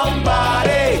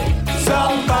 somebody,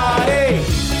 somebody,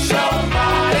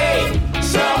 somebody,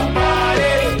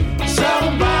 somebody,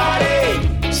 somebody,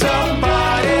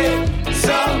 somebody,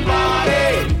 somebody,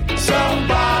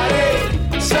 somebody,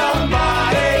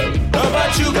 somebody.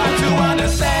 But you got to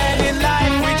understand in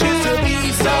life we choose to be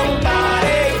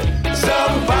somebody,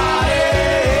 somebody.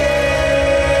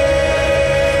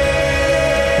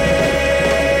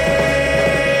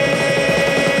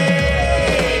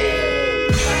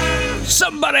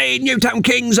 Newtown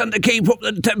Kings, and to keep up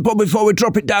the tempo before we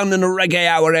drop it down in the reggae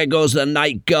hour, here goes the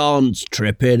Night Gaunt's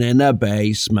Tripping in the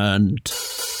Basement.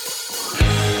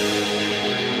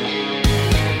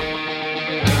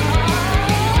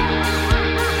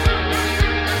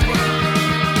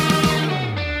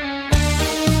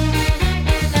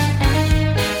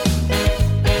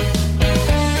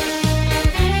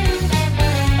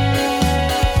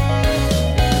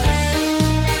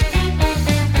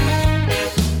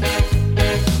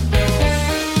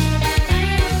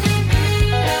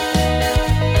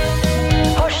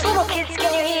 Hush, little kids,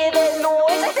 can you hear that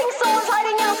noise? I think someone's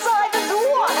hiding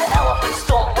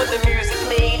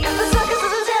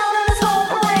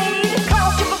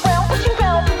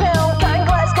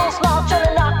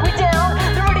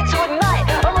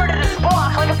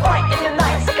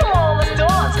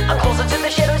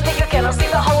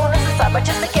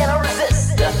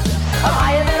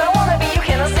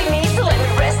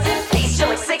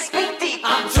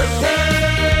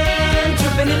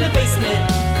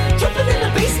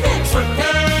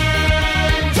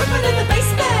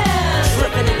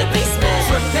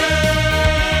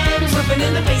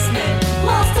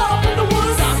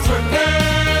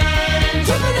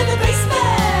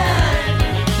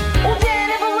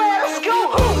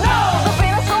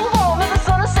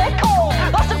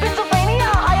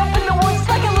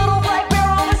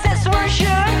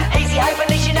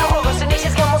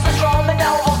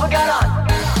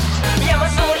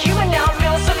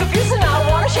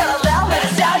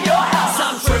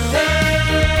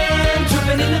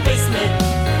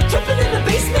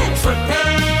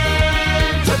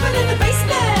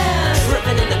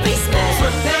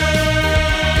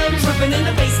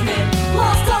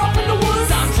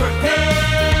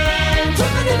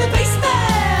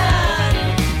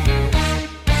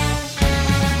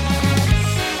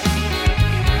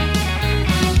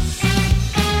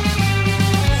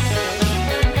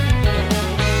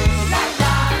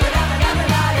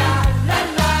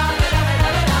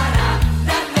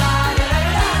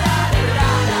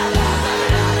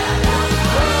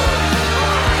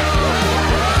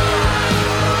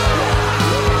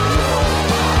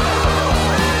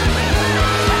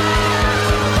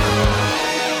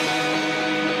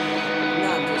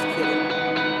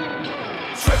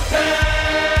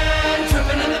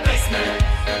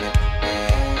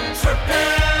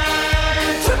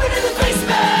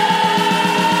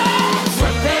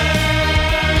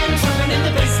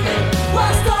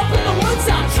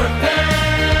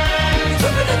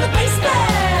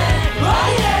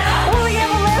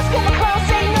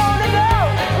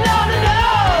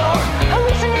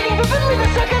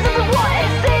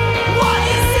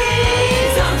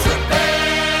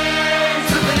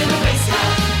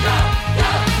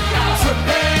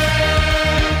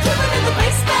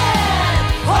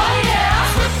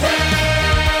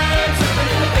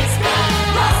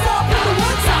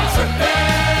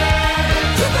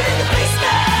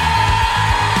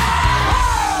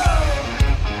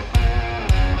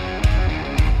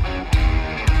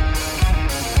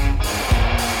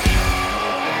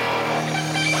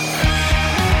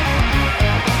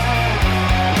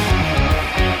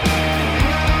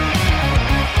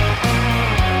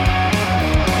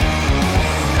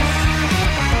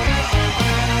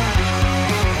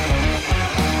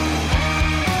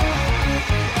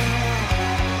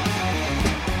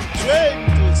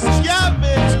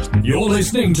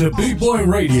listening to Boot Boy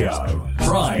Radio.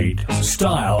 Pride,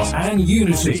 style, and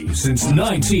unity since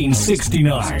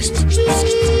 1969.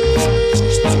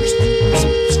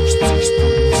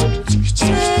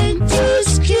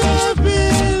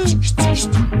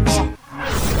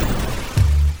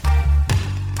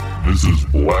 This is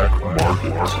Black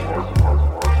Market.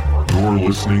 You're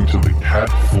listening to the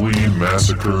Catflea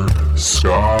Massacre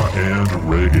Ska and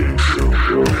Reggae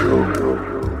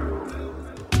Show.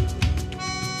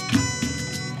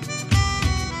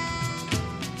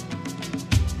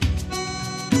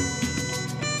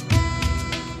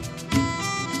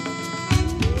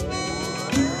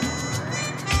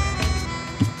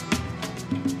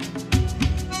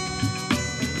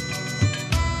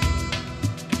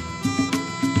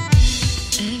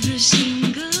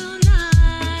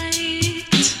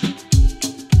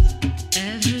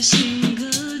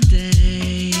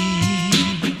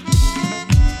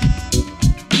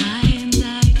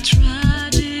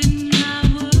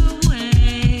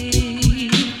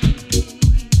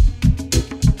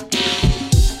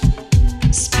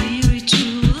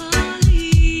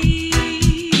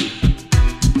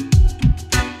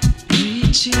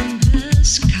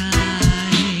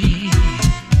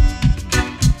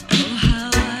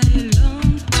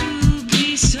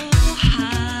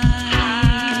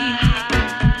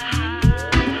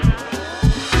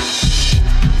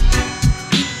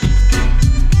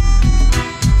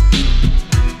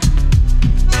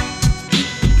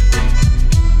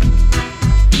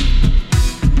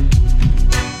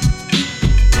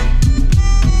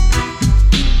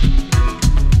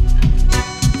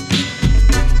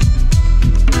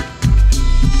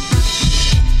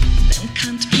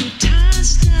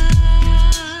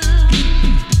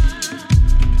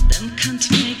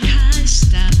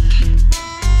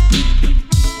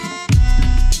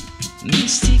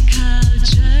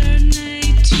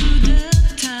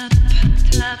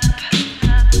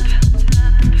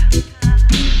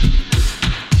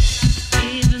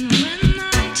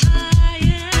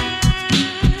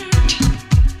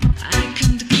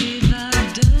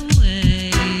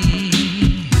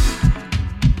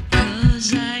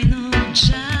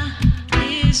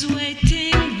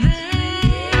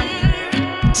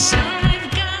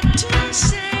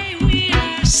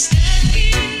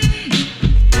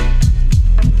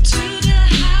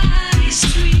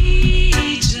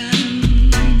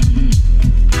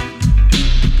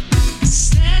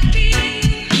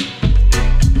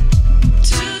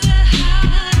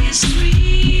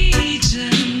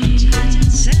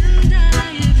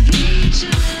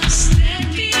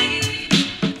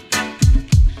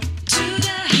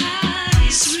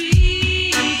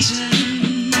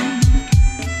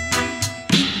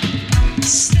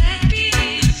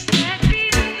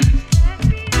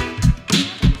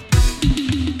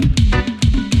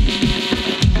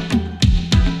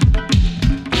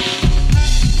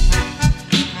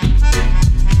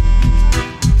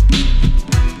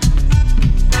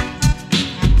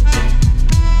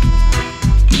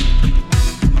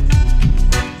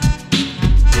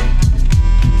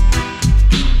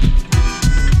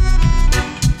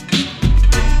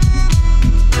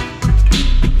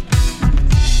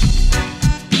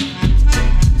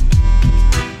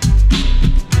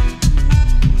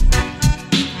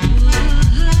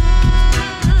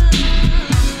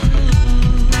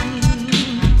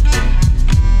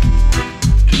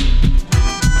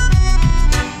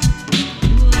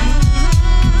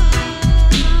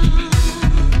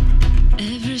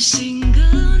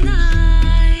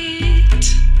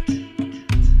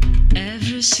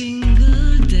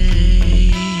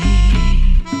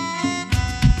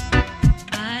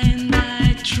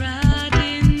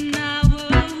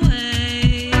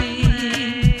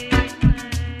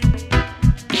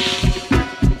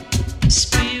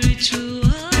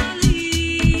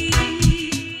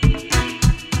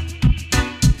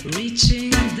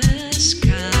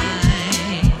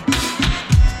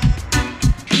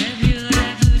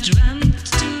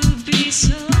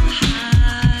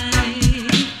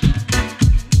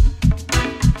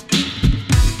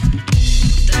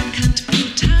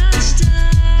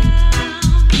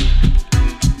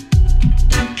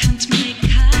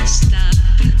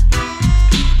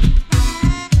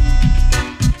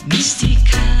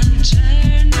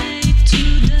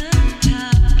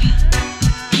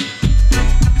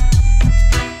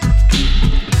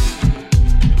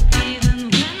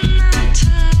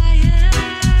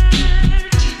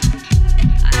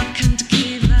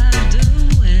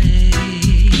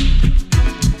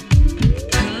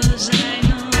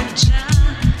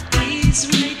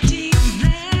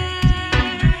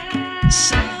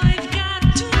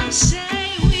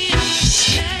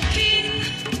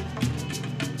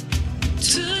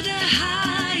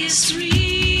 highest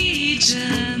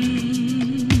region.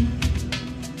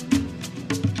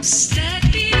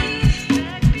 Stepping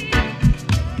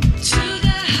to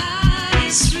the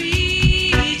highest region.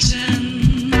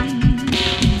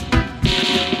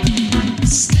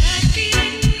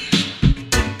 Stepping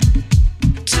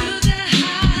to the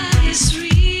highest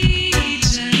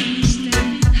region.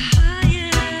 Stepping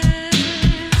higher.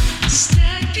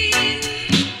 Stepping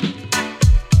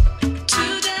to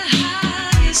the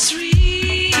highest region.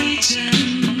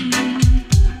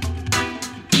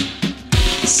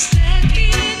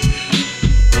 Stepping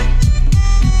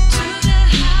to the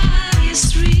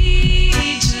highest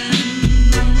region.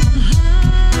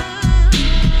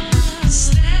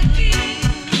 Stepping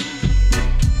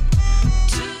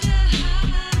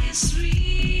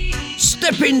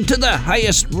Step into the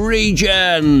highest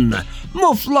region.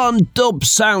 Mufflon dub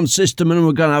sound system, and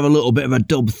we're going to have a little bit of a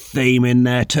dub theme in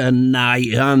there tonight,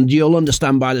 and you'll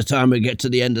understand by the time we get to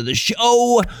the end of the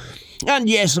show. And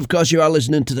yes, of course, you are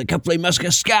listening to the Catflea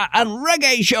Massacre Ska and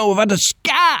Reggae Show. We've had a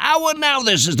Ska hour now.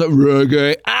 This is the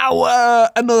Reggae Hour.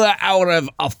 Another hour of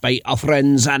Off Fate, Off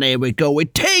Friends. And here we go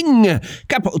with Ting.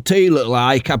 Capital T, little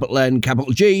I, capital N,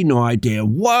 capital G. No idea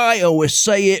why. Always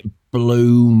say it.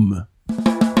 Bloom.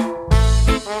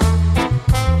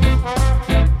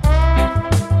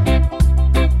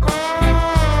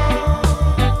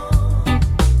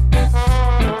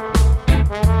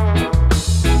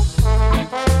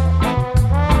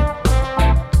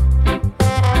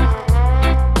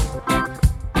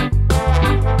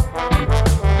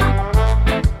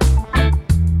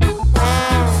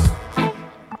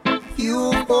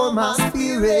 Fuel for my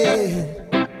spirit,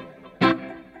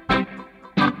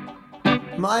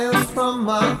 miles from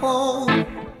my home.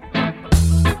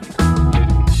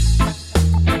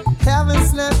 Haven't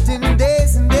slept in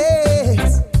days and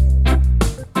days.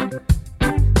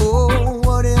 Oh,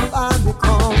 what have I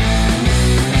become?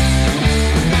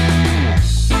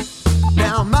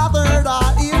 Now my third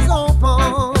eye is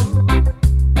open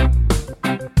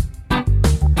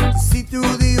to see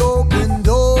through the open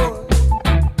door.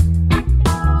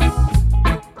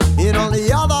 And on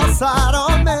the other side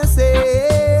a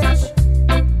message,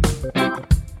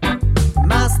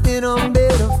 masked in a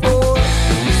metaphor,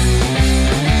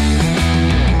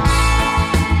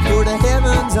 for the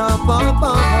heavens up above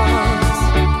us,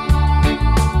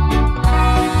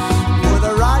 for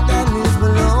the right that lives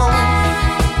below,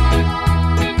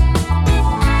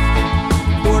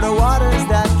 for the waters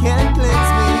that can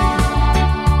cleanse me,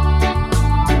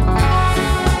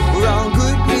 for all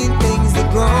good green things that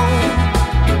grow.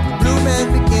 Bloom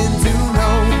and begin to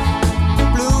know.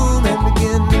 Bloom and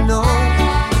begin to know.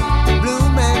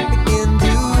 Bloom and begin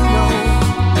to know.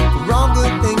 For all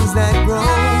good things that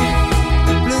grow.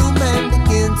 Bloom and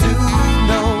begin to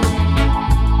know.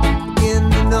 Begin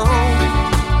to know.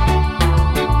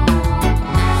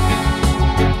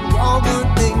 For all good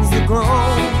things that grow.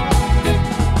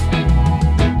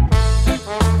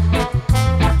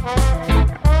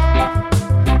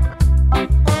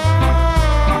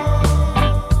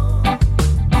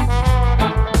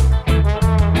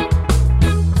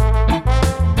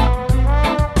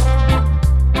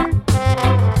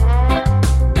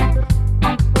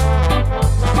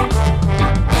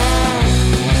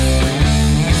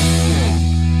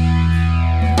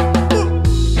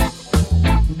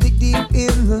 Dig deep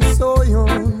in the soil,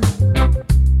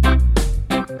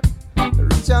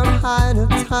 reach out high to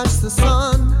touch the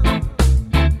sun,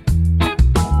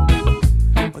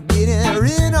 getting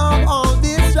rid of all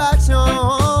distractions,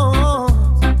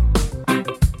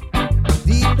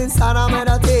 deep inside our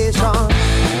meditation.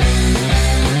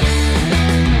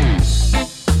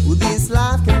 Well, this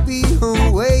life can be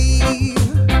a wave,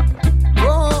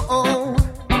 oh,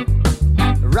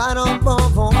 right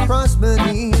above or crushed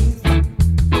beneath.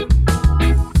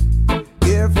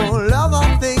 Careful of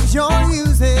the things you're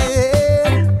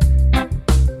using,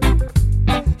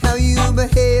 how you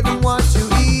behave and what you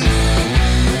eat.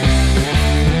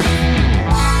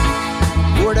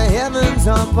 For the heavens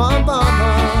up above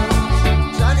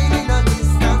us, shining in the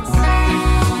distance,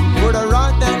 for the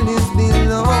rock that lives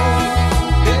below,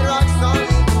 dead rocks solid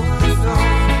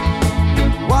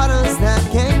stone, waters that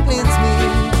can cleanse me,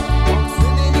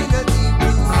 swimming in the deep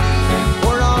blue sea,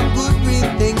 for all good green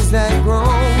things that grow.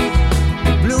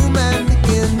 Bloom and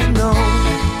begin to know.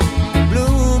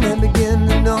 Bloom and begin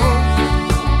to know.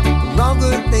 All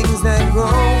good things that grow.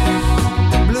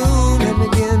 Bloom and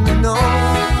begin to know.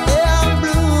 Yeah,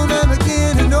 bloom and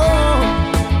begin to know.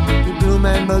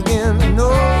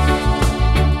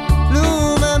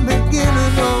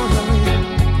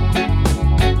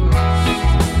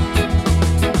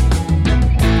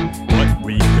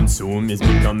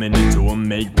 coming into a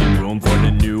making room for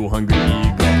the new hungry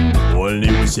eagle.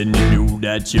 Only wishing you knew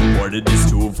that you boarded this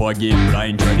too far, get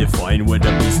blind, trying to find where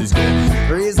the pieces go.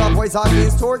 Raise a voice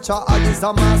against torture, against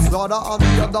a mass slaughter of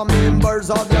the other members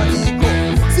of your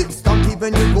ego. System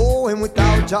keeping you going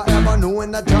without you ever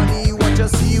knowing the journey, what you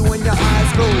see when your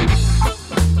eyes close.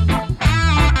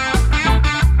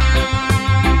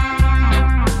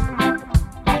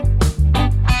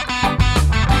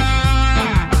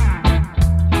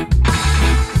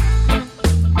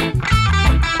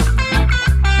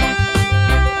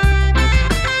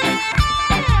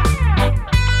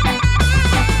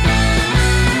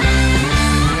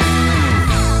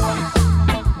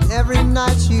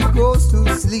 Goes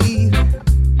to sleep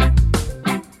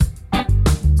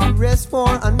to rest for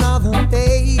another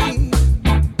day.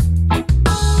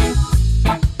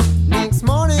 Next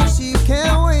morning she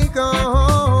can't wake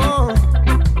up,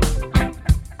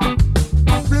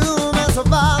 bloom as a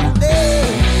violent day.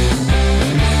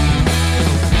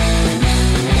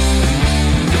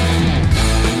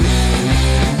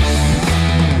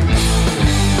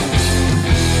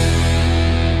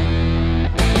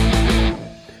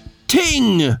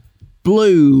 Ting!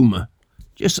 Bloom.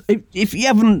 Just if you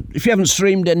haven't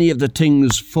streamed any of the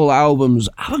Ting's full albums,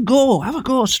 have a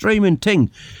go streaming Ting.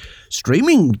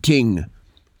 Streaming Ting.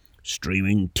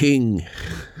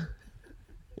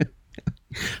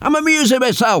 I'm amusing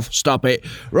myself. Stop it.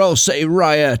 Roll City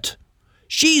Riot.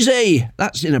 Sheezy.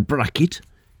 That's in a bracket.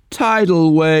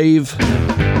 Tidal Wave.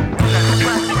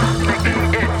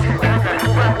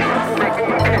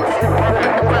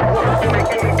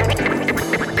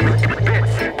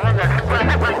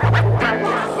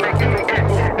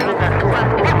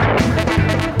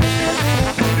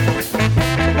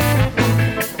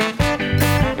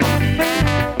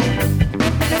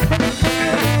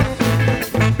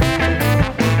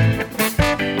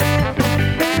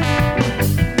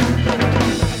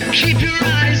 Keep your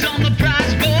eyes on the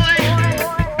prize, boy.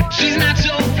 She's not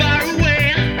so far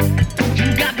away.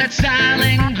 You got that style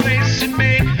and grace to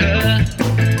make her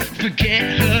forget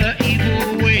her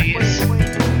evil ways.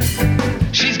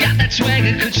 She's got that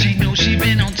swagger 'cause she knows she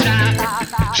been on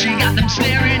top. She got them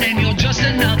staring and you're just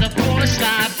another poor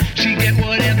slob. She get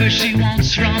whatever she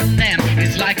wants from them.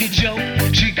 It's like a joke.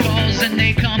 She calls and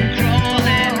they come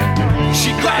crawling.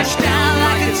 She crashed down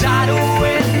like a tidal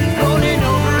wave, rolling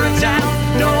over a town.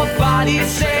 Nobody's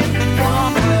safe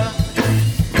from her.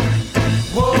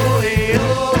 Whoa, hey,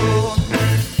 oh.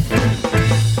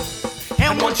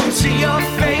 And once you see her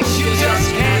face, you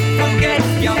just can't forget.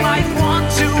 You might want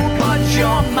to, but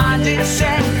your mind is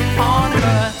set on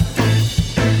her.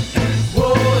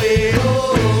 Whoa, hey, oh.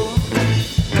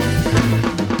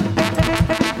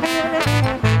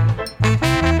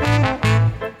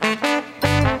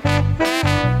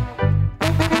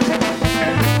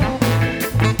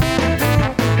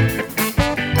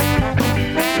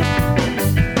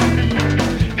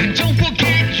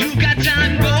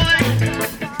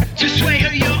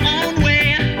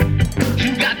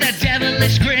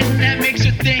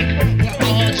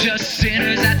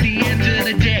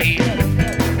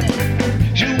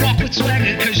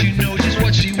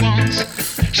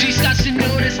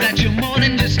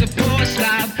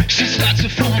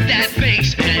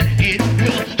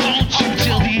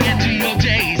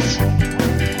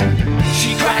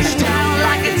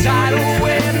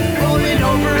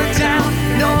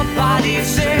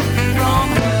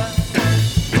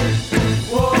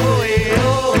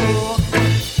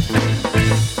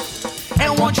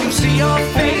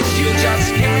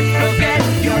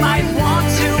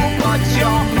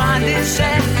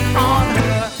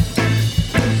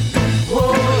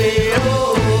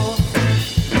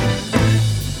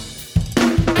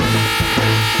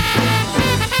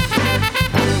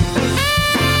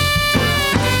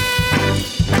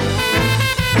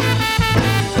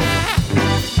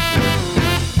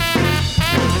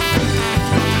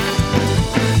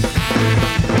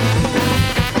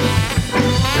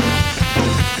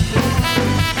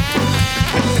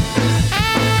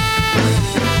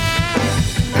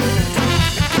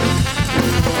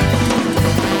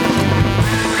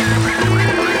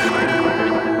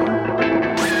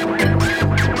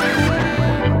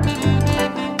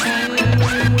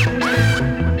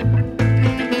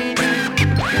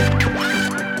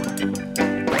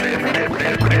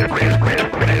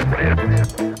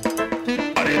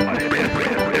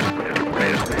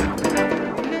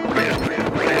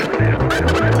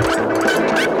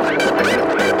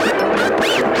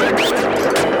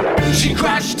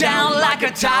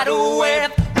 like a tidal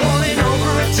wave rolling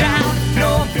over a town.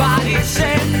 Nobody's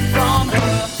safe from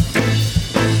her.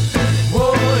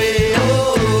 Whoa, yeah,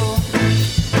 oh.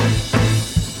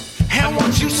 And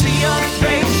once your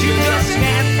face, you just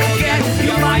can't forget.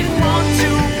 You might want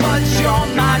to, but your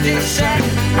mind is set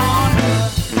on her.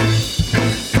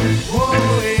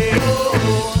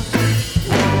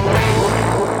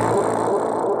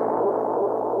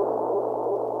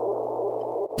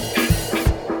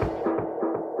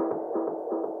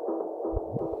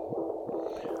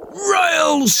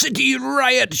 Royal City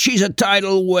Riot, she's a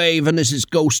tidal wave, and this is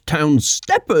Ghost Town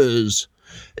Steppers.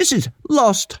 This is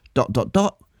Lost ...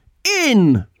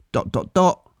 in ...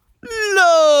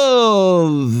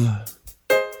 love.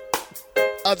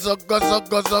 A zugga,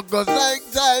 zang,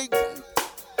 zang.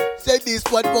 Say this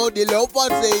one for the love one,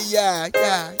 say yeah.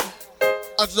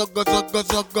 A zugga,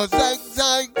 zang,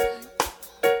 zang.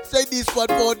 Say this one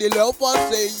for the love one,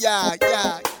 say yeah.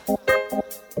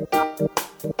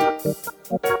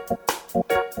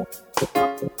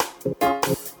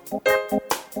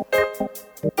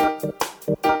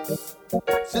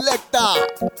 Selector,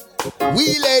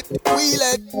 wheel it.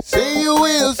 Say you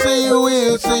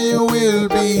will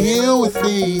be here with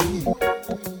me.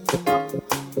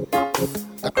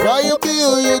 I cry a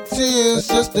million tears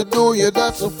just to know you're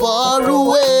not so far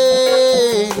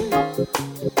away.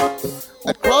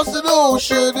 I'd cross an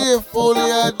ocean if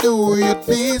only I knew you'd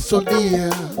be so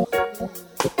near.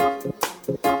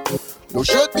 Don't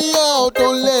shut me out,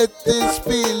 don't let this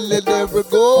feeling ever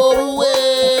go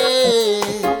away.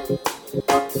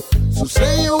 So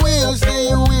say you will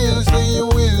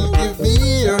give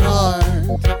me your heart.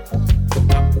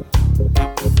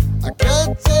 I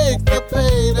can't take the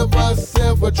pain of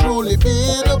myself or truly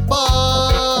being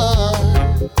apart.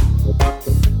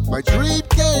 My dream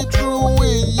came true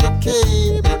when you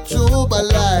came into my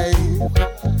life.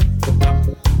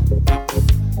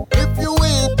 If you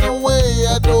went away,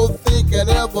 I don't think I'd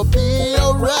ever be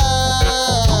alright.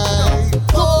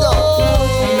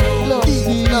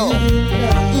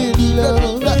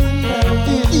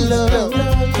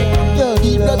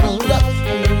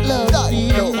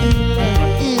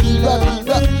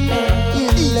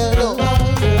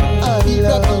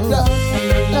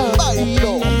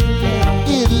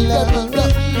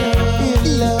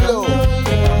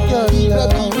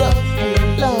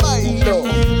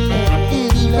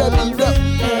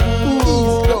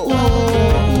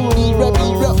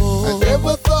 I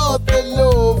never thought that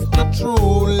love could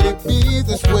truly be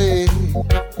this way.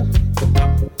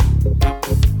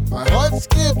 My heart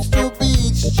skips to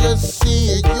beats just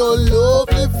seeing your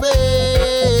lovely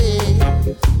face.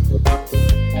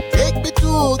 Take me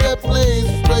to that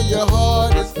place where your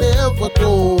heart is never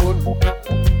known.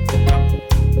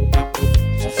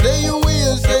 So say you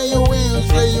will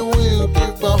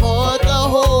give my heart a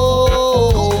hold.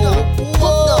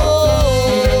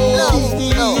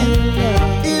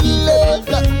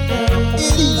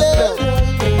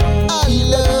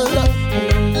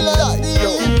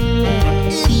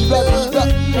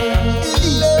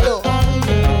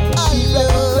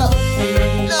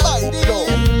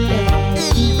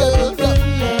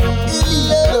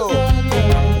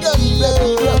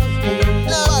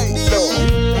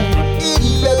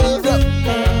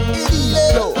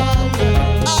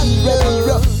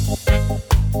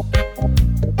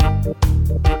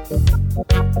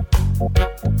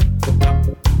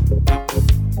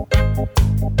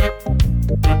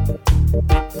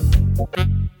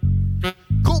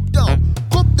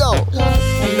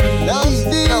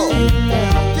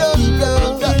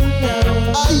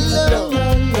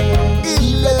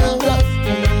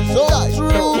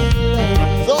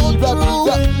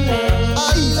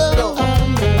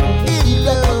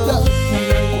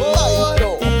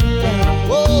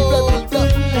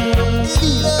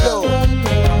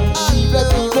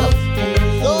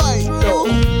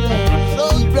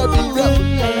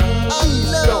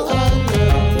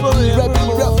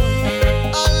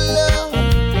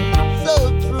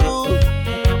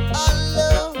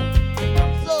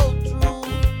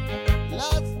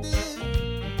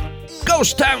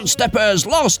 Ghost Town Steppers,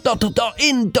 Lost ...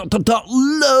 in ...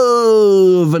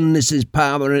 love, and this is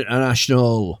Palmer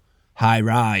International, High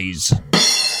Rise.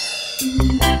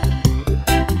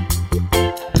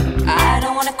 I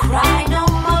don't wanna cry no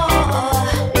more.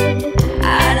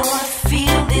 I don't wanna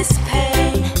feel this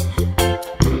pain.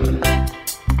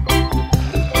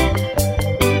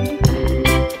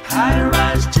 High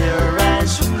rise,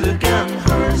 terrorize, hooligan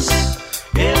hearse.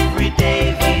 Every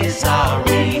day these are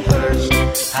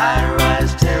rehearsed. High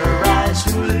rise, terrorize,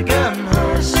 hooligan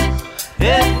hearse.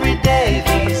 Every day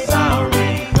these are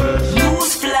rehearsed.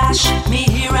 News flash, me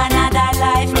hear another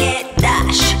life get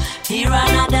dash.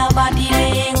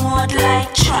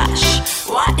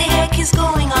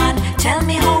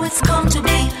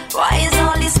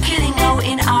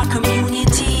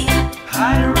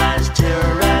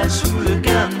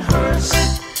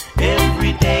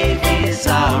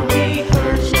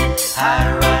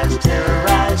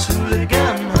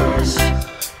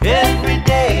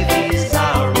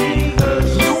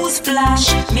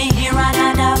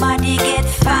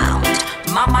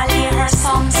 her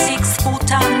son 6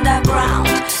 foot underground.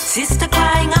 Sister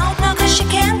crying out now cause she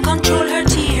can't control her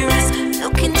tears.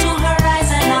 Look into her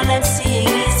eyes and all I'm seeing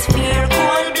is fear.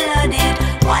 Cold-blooded,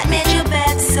 what made you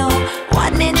bad so?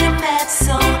 What made you mad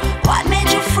so? What made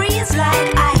you freeze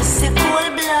like ice?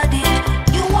 Cold-blooded,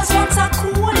 you was once a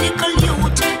cool little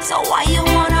youth. So why you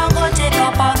wanna go take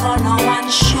up a gun now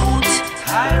and shoot?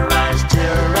 High-rise,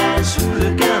 terrorize,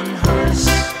 hooligan hearse.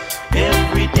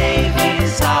 Every day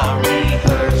these are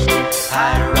rehearsed.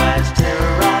 High-rise,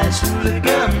 terrorize,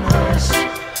 hooligan hearse.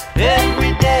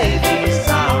 Every day these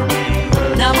are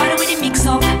rehearsed. Nobody with the mix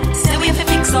up, say we have to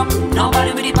fix up.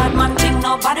 Nobody with the bad man thing,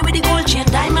 nobody with the gold chain,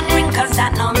 diamond ring, cause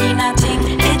that no mean a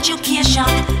thing. Education,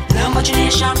 learn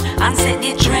modulation, and set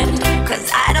the trend.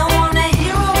 Cause I don't wanna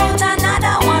hear about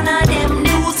another one of them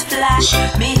news flash.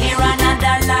 Me hear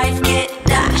another life get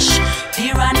dash.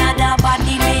 Hear another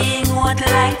body laying out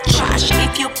like trash.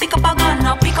 If you pick up a gun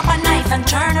or pick up a knife and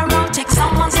turn around, take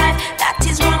someone's life, that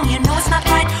is wrong, you know it's not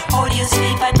right. How do you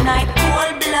sleep at night,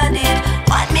 cold-blooded?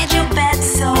 What made you bad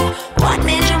so? What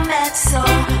made you mad so?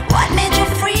 What made you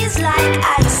freeze like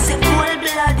ice,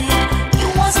 cold-blooded? You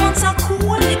was once a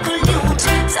cool little youth.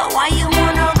 So why you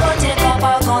wanna go take up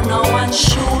a gun now and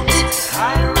shoot?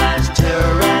 High-rise,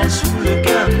 terrorize,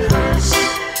 hooligan hearse.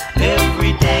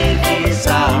 Every day these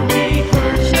are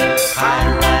rehearsed.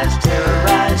 High-rise,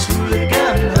 terrorize,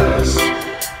 hooligan hearse.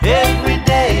 Every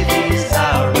day these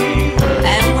are rehearsed.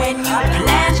 And when you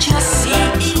plant your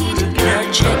seed,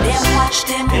 nurture them, watch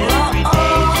them grow.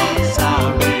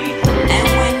 And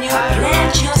when you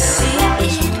plant your seed,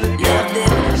 love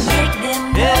them, make them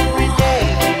know. Every day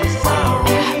these are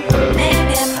rehearsed. Make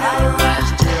them know. High-rise,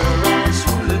 terrorize,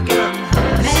 hooligan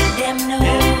hearse. Make them know.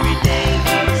 Every day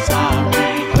these are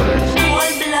rehearsed.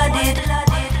 Cold-blooded.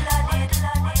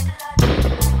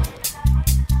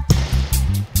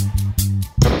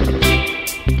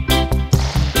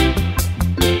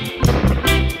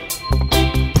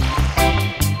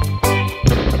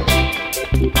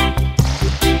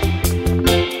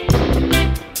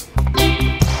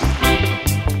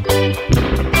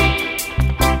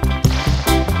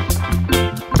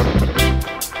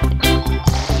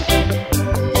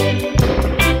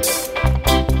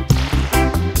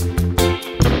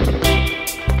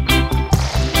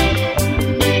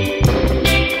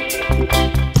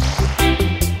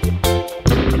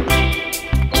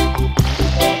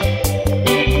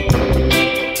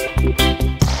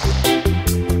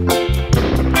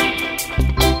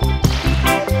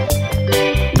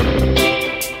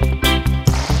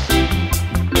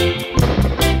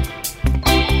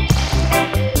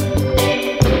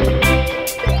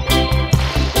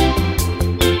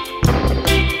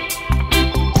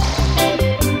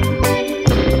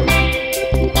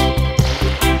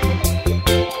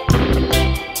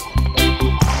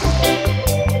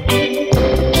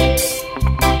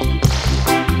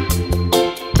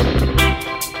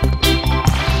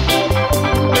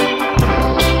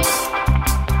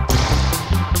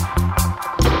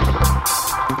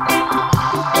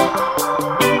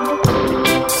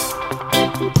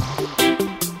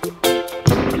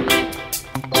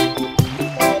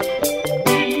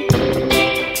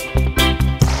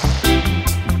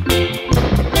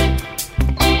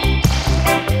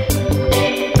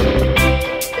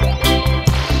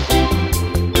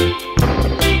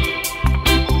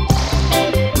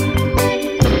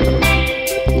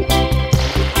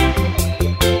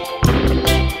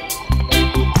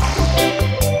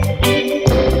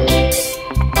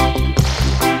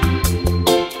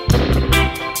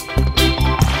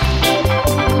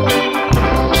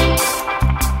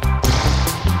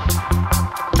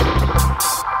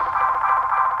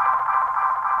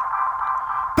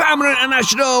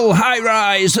 International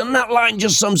high-rise, and that line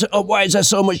just sums it up. Why is there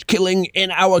so much killing in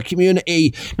our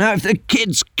community? Now, if the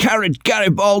kids carried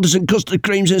Garibaldis and custard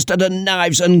creams instead of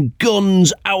knives and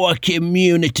guns, our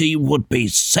community would be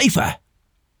safer.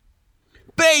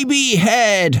 Baby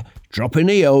head, drop in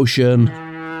the ocean.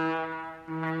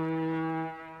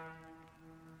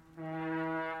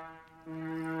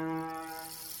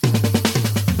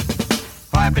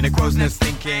 Pipe in the crow's nest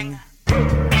thinking.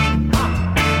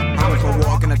 How much more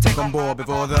war can I take on board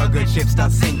before the good ship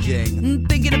starts sinking?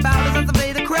 Thinking about it, something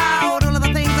for the crowd. All of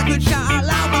the things I could shout out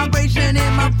loud. Vibration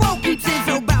in my throat keeps it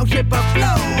so bout ship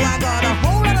afloat. I got a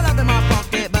whole lot of love in my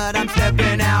pocket, but I'm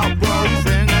stepping out broke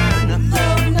singing.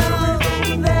 Love now,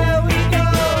 there we go.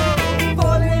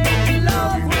 Falling in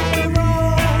love with the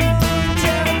wrong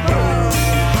tempo.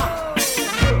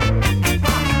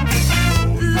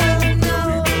 Love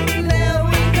now, there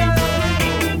we go.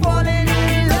 Falling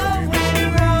in love with the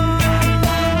wrong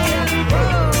tempo.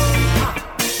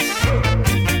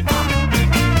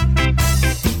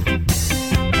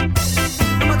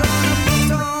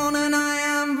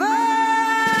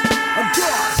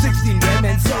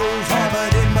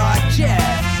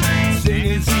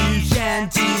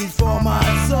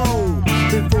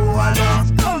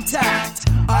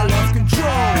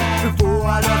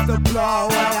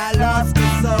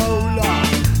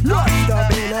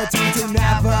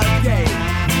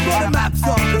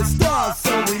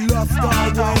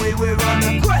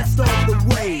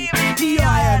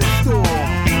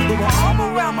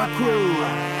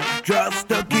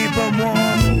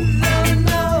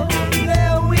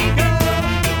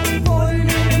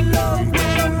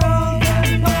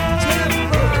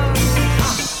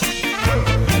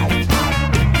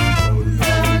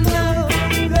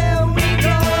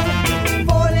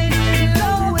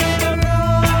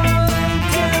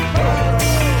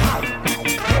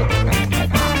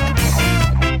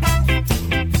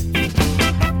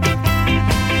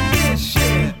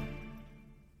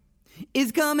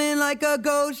 is coming like a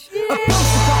ghost. A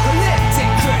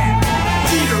post-apocalyptic trip.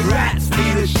 See the rats,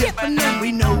 see the ship, and then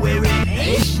we know we're in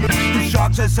Asia. The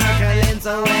sharks are circling,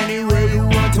 so anywhere you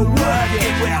want to work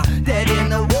it, well, dead in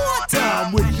the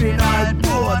water, wishing I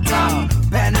bought a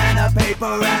pen and a paper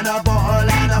and a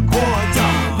bottle and a quarter.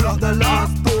 Plot the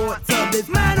last thoughts of this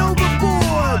man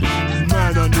overboard. This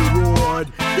man on the road,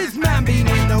 this man been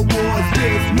in the wars.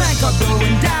 This man got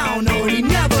going down, oh, he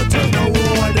never took no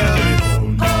orders.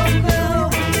 Oh no,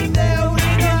 there we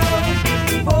go,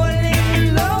 falling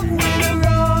in love with the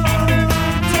wrong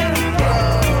tempo.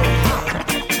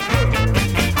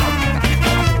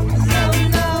 So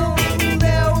now,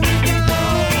 there we go,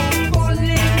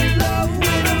 falling in love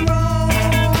with the wrong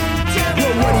tempo.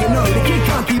 Well, what do you know, the kid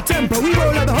can't keep tempo. We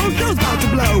roll out, the whole show's about to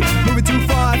blow. Moving too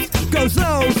fast, go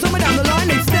slow, somewhere down the line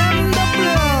they stem the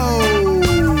flow.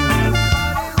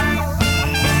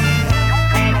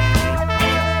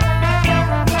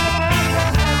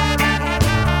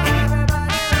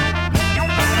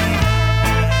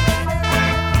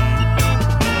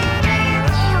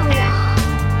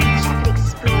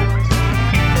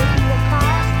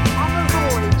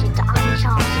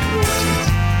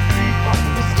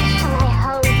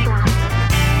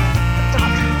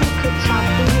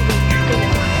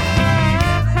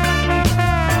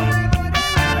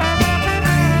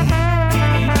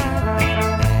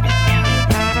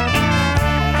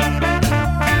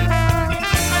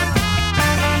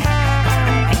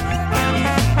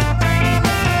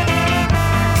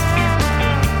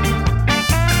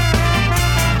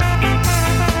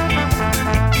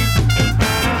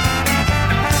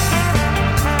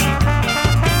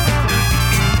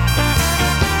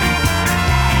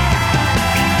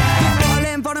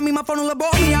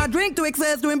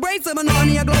 To embrace a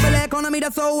monotony, a global economy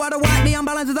that's so out of whack. The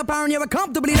imbalance is apparent, you're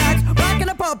comfortably lax. Back in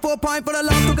the pub for a pint for the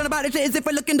love. Talking about the shit as if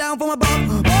we're looking down from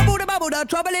above. Bubble, the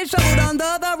trouble is shoveled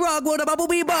under the rug. Will the bubble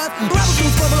be bust? Rebels to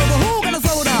squabble over who gonna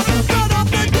soda. Blood up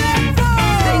the dead floor.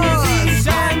 Singing these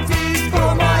shanties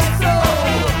for my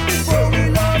soul. Before we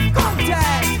lost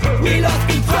contact, we lost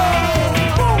control.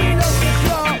 Before we lost the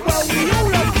plot, well, we all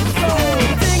lost control.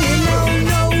 Singing no,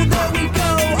 no, there we go.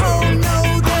 Oh no,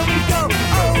 there we go.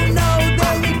 Oh no.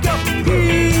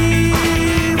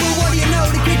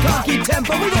 Keep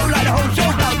tempo, we roll like the whole show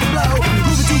about to blow.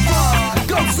 Moving too far,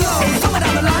 go slow. Somewhere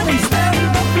down the line and stem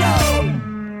the flow.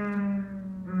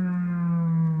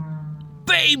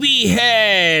 Baby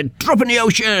Head, Drop in the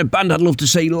Ocean, a band I'd love to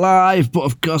see live, but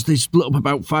of course they split up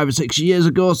about 5 or 6 years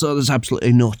ago, so there's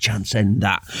absolutely no chance in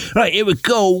that. Right, here we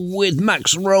go with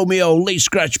Max Romeo, Lee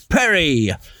Scratch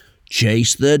Perry,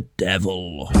 Chase the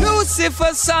Devil.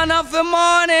 Lucifer, son of the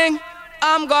morning,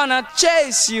 I'm gonna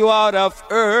chase you out of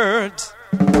earth.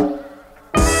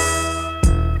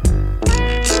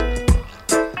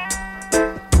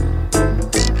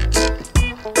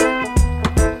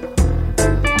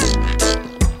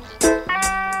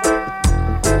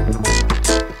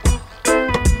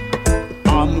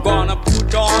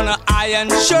 Iron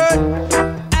shirt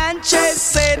and chase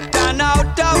Satan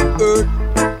out of earth.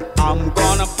 I'm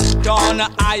gonna put on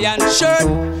an iron shirt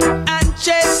and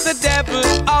chase the devil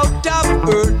out of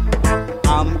earth.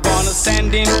 I'm gonna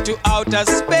send him to outer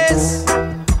space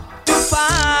to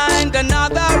find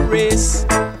another race.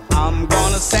 I'm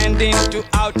gonna send him to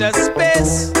outer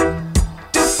space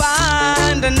to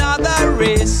find another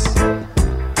race.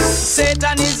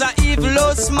 Satan is a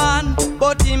evilous man,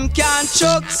 but him can't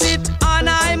choke sit on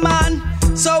I man.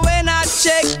 So when I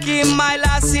check him, my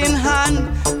lass in hand,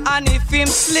 and if him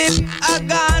slip, I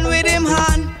gone with him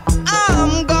hand.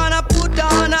 I'm gonna put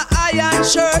on an iron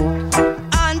shirt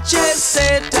and chase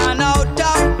Satan out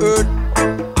of earth.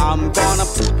 I'm gonna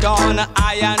put on an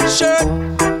iron shirt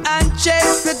and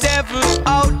chase the devil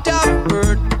out of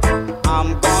earth.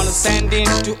 I'm gonna send him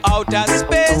to outer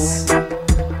space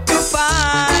to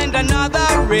find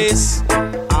another race.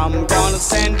 I'm gonna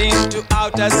send him to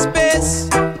outer space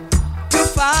to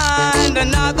find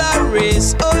another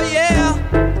race. Oh yeah.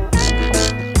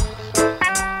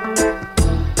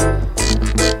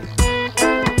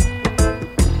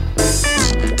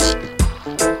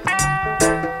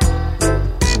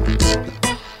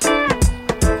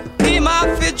 Him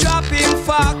have to drop him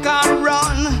fork and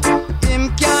run.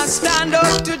 Him can't stand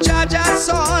up to judge a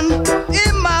son.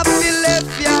 Him have to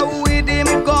left ya with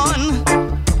him gun.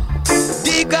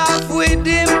 Dig off with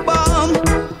him bomb.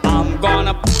 I'm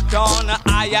gonna put on an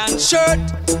iron shirt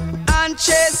and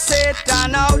chase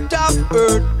Satan out of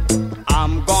earth.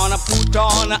 I'm gonna put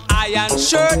on an iron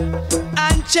shirt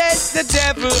and chase the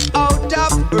devil out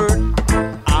of earth.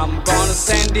 I'm gonna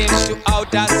send him to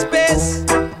outer space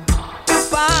to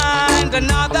find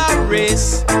another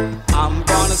race. I'm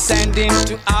gonna gonna send him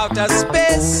to outer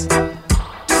space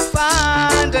to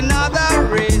find another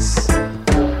race.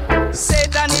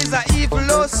 Satan is a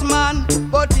evilous man,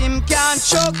 but him can't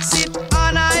choke it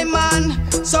on I man.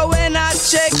 So when I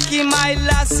check him, I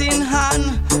lass in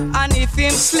hand, and if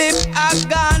him slip, I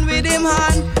gone with him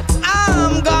hand.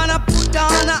 I'm gonna put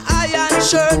on an iron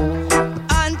shirt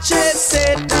and chase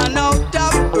Satan out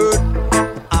of earth.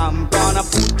 I'm gonna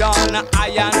put on an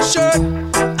iron shirt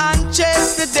and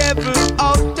chase the devil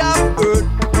out of earth.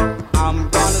 I'm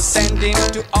gonna send him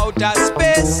to outer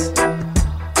space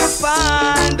to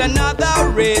find another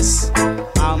race.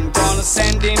 I'm gonna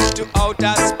send him to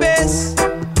outer space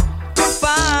to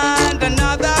find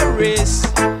another race.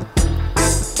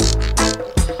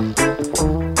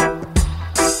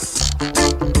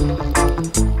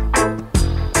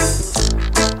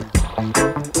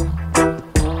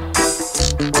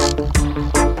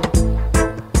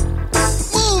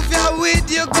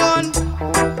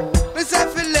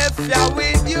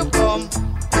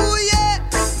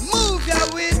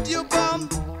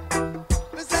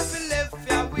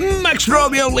 Max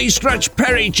Romeo, Lee Scratch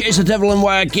Perry, Chase the Devil, and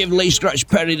why I give Lee Scratch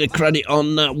Perry the credit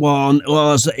on that one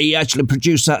was that he actually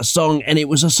produced that song, and it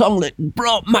was a song that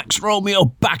brought Max Romeo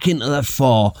back into the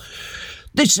fore.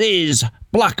 This is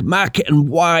Black Mac and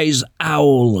Wise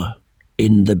Owl.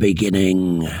 In the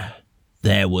beginning,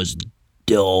 there was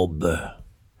dub.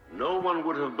 No one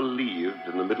would have believed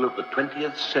in the middle of the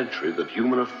 20th century that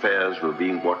human affairs were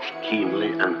being watched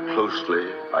keenly and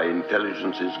closely by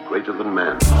intelligences greater than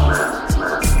man.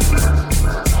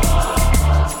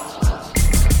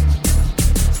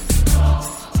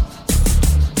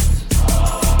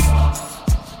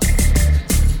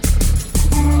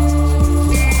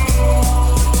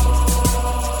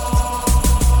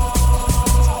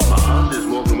 Mars is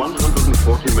more than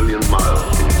 140 million miles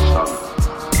from the sun.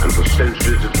 And for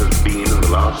centuries it has been in the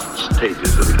last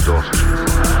stages of exhaustion.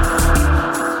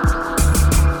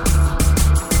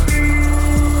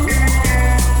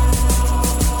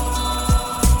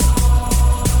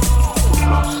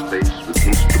 Vast space with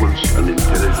instruments and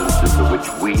intelligences of which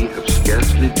we have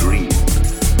scarcely dreamed,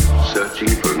 searching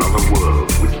for another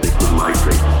world which they could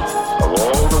migrate. Of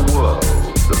all the worlds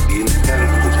of the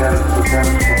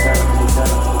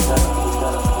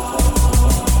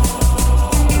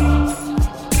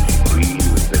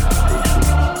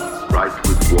bright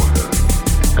with water,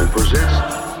 and possessed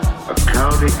a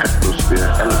cloudy atmosphere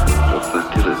eloquent of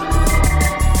fertility.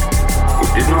 It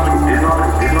did not.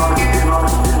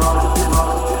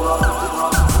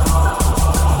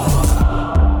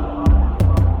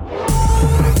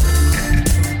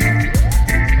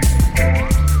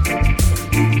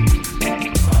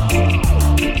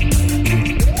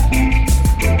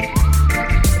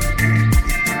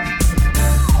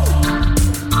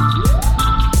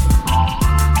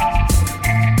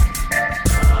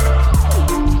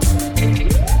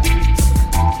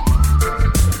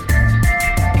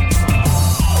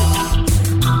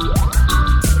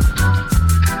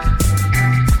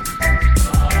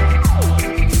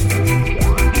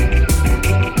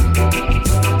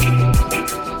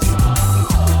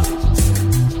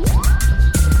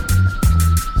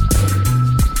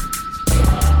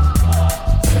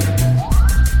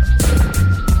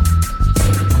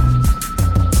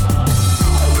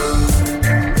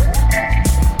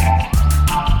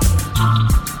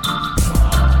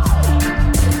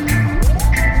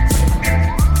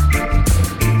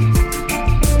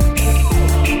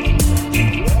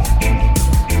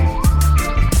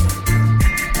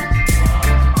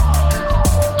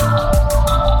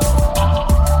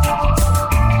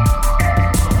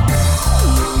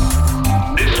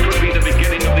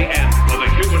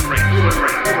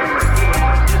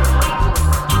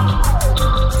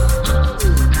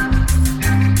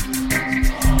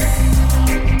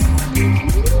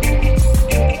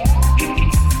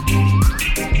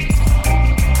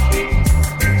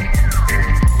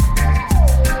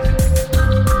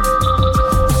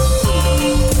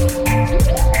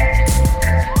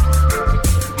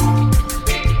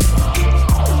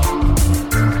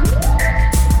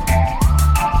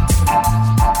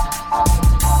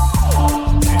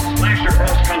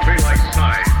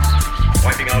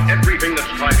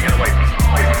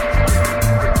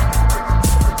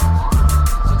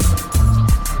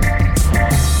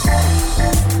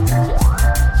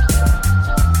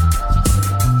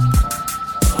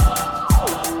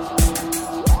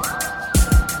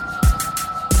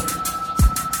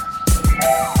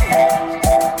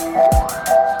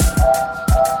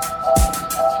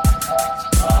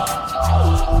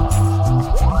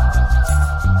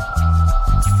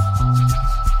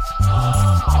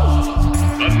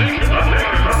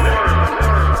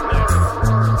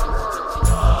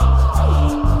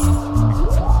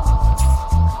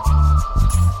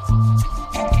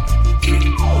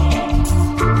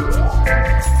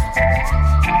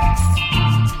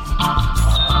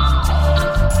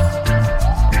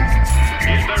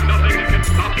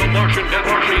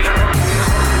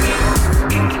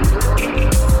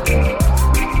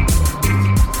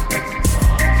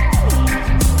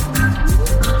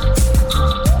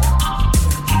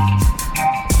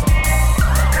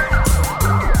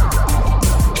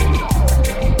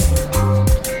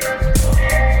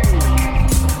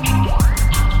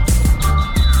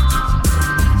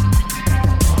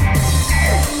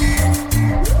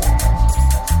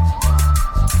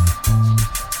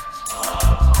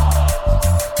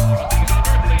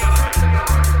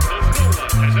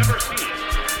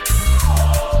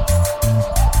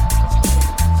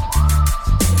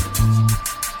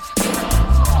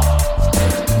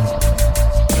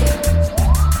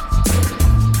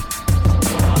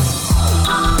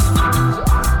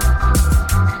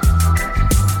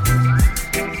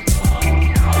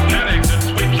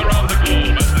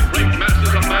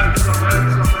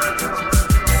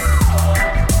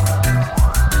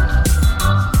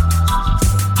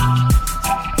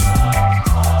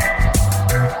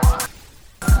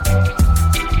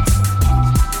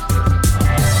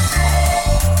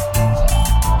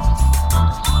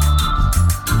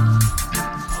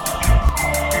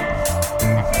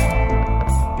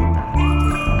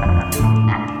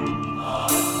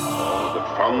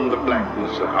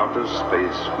 darkness of outer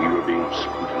space, we were being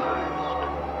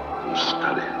scrutinized and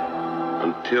studied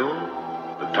until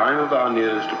the time of our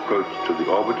nearest approach to the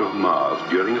orbit of Mars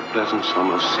during a pleasant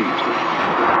summer season.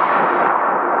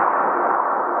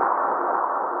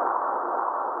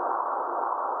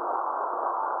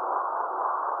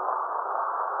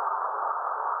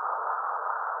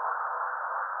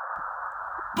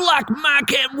 Black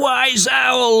Mac and Wise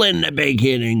Owl in the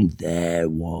beginning. There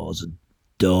was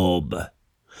dub.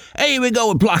 Here we go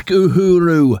with Black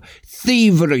Uhuru,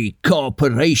 Thievery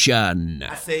Corporation.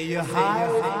 I say you're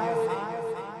high.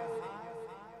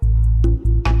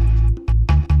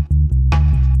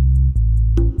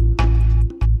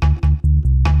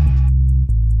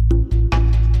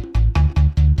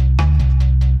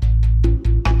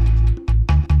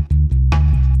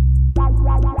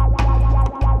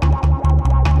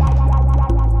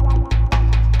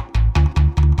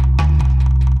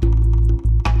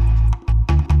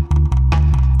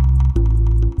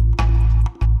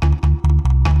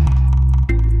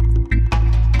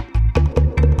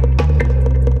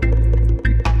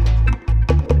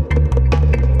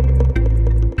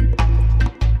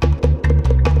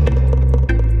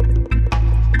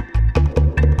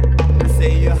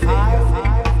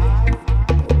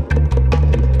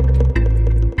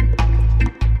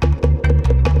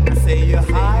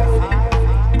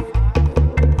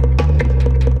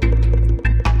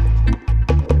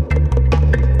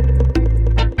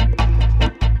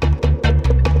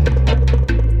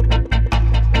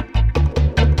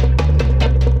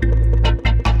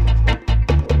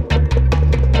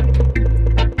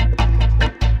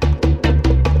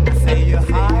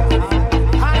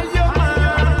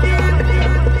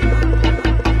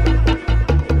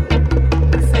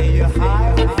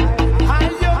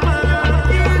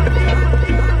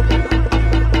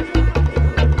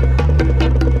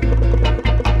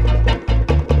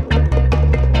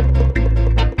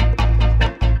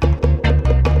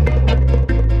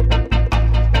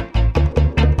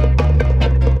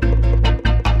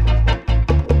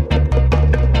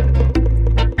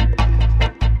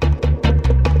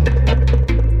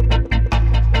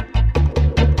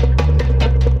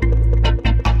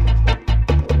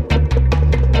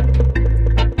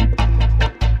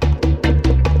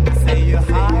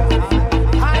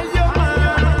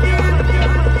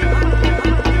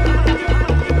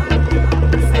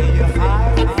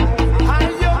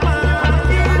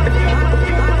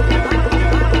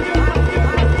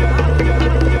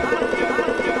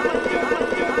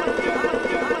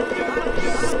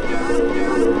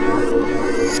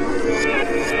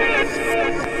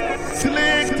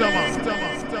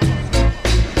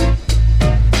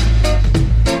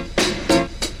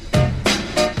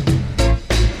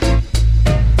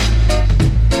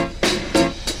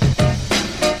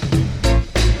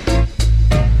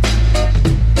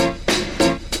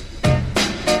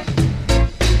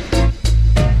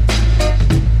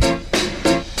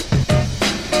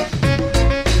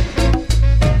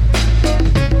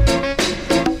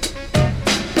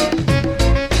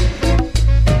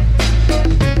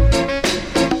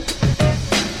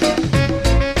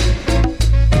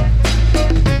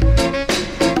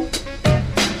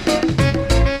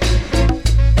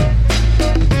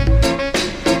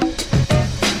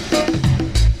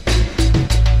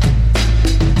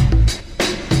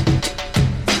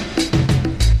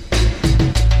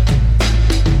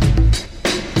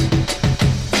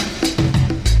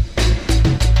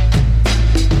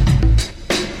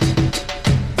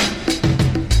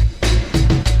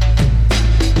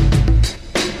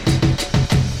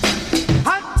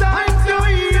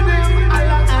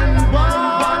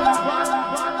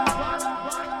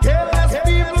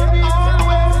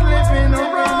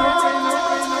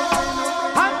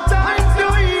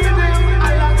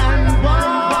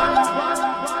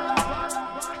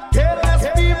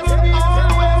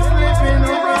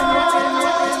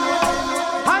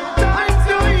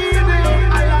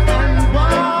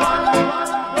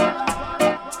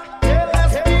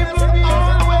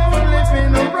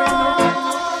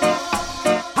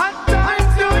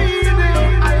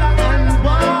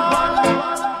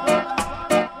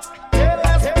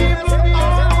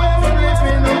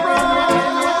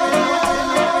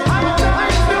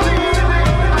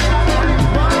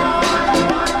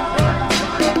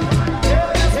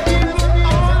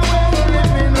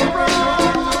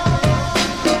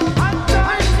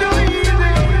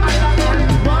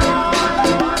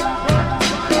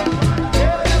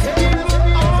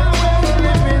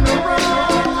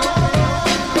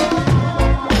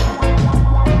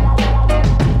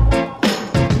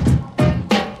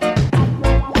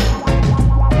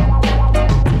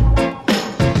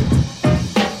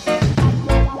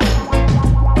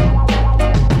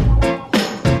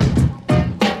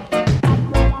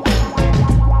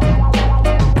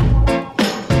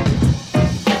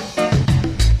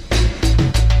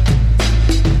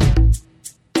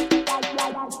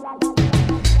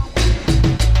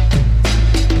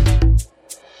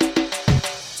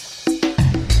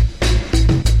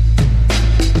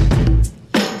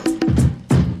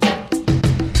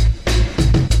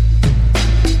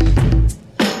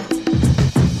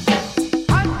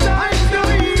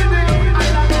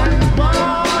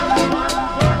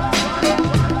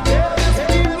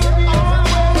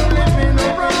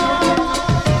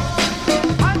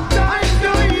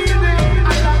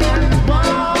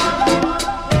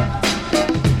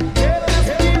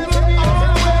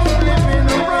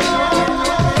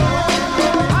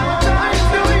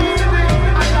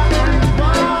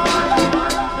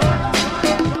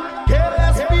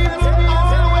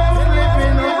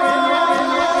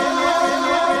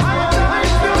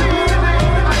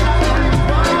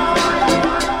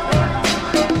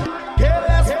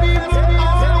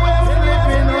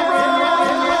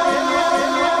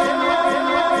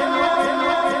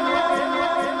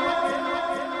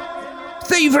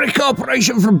 Ivory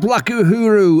Corporation from Black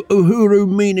Uhuru. Uhuru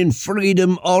meaning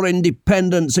freedom or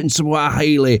independence in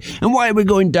Swahili. And why are we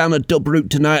going down a dub route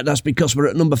tonight? That's because we're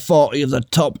at number 40 of the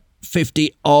top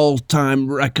 50 all-time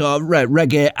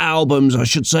reggae albums, I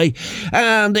should say.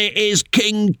 And it is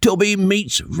King Tubby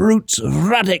meets Roots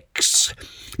Radix.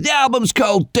 The album's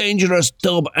called Dangerous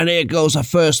Dub, and here goes the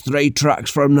first 3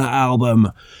 tracks from the album.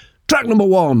 Track number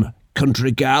 1,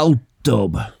 Country Gal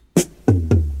Dub.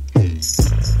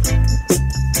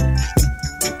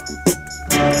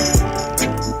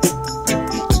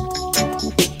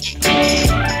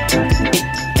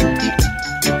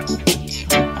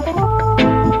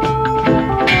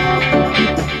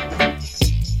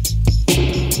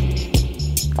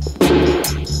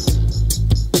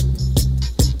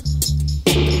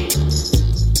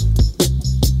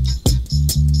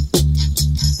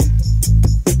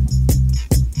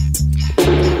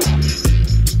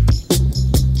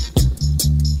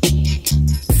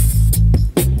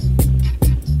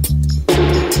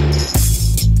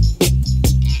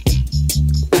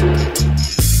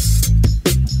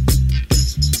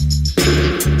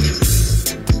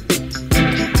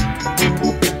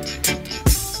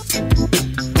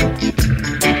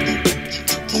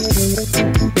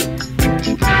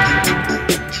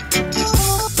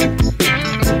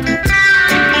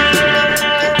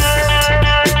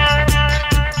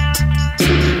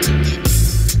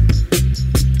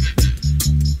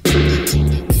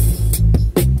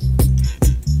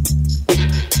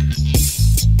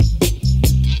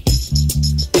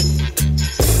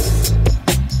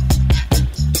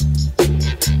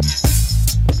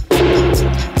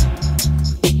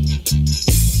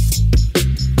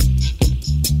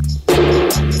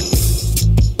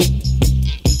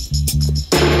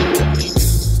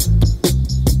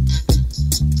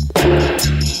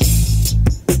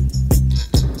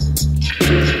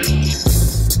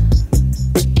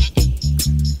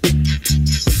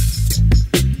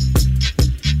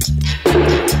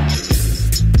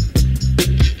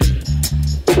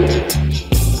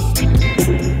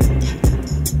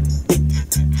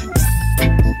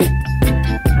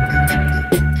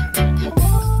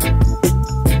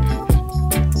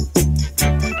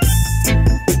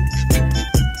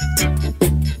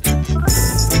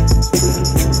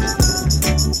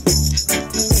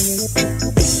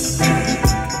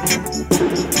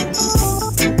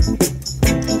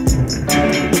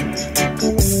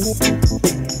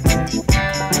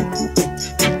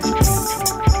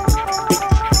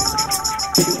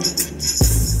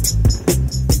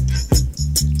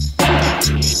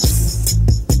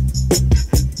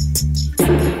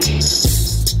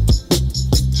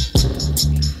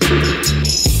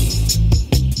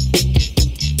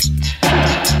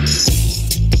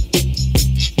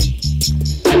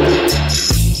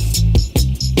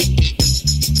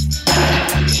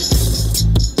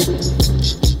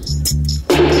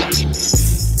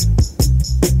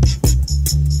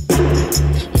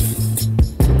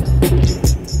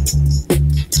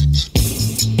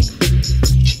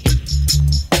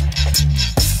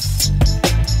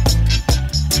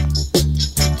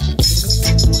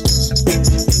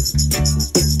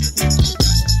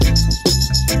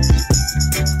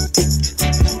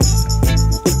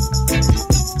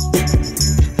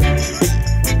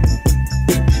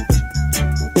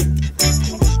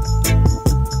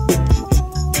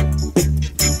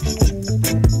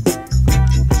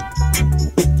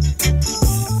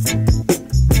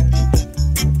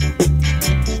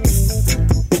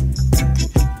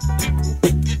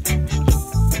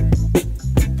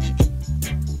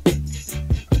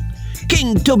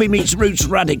 Tubby meets Roots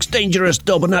Radix, Dangerous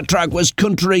Dub, and that track was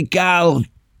Country Gal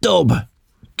Dub.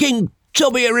 King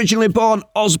Tubby, originally born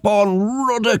Osborne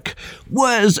Ruddock,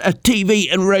 was a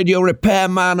TV and radio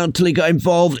repairman until he got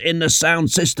involved in the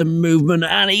sound system movement,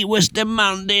 and he was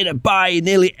demanded by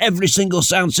nearly every single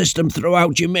sound system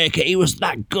throughout Jamaica. He was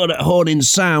that good at honing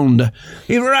sound.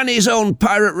 He ran his own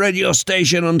pirate radio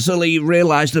station until he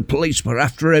realised the police were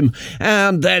after him,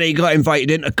 and then he got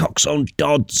invited into Coxon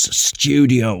Dodd's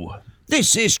studio.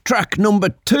 This is track number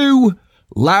 2,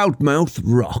 Loudmouth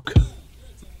Rock.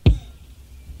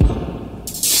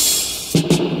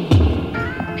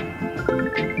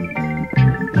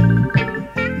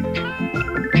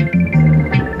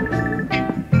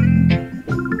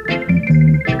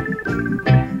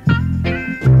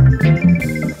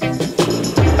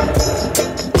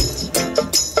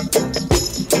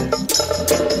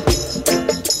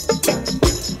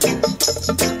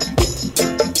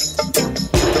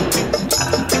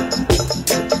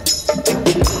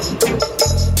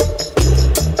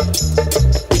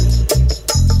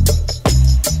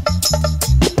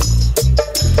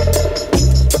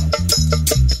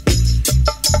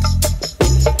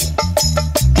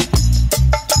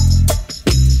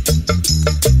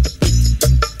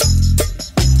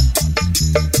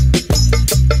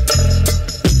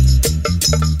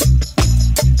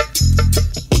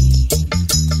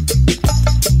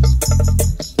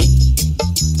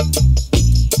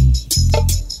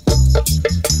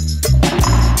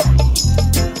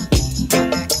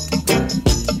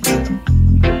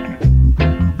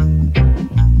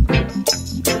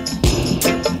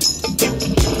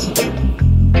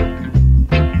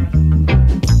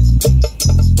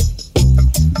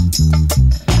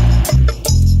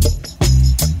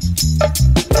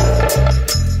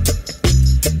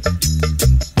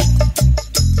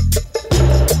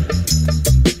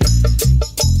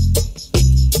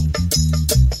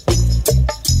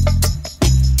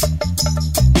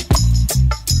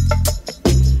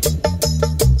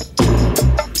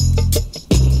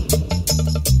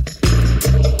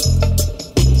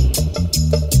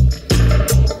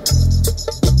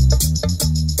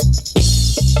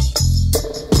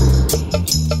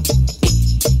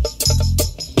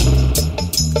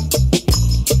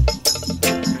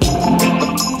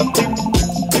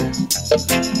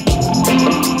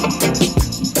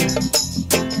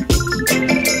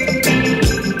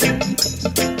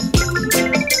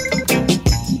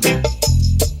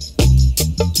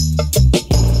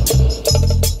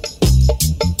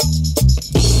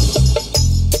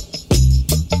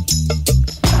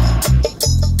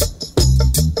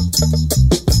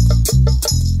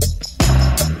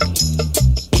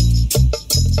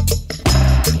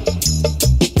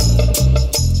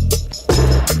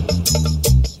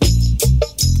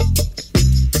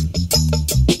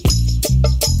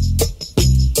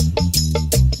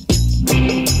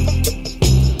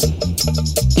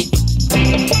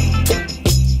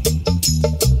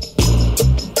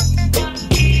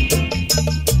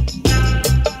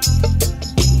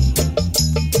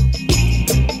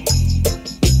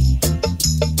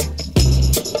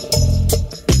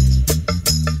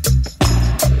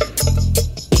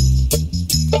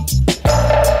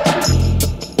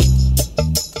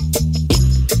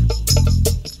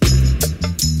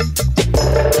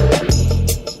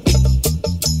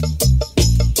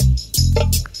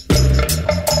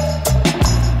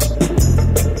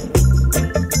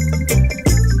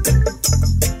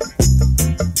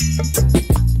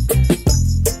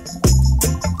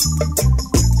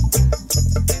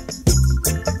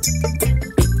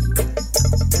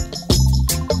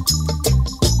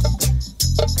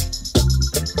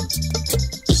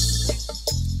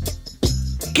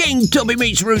 King Tubby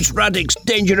meets Roots Radix,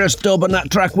 Dangerous Dub, and that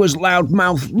track was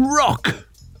Loudmouth Rock.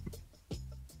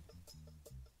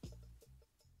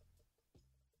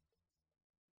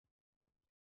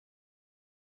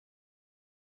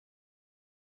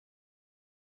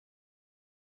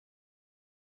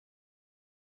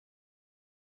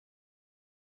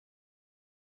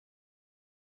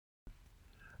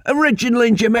 Originally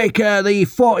in Jamaica, the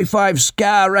 45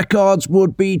 ska records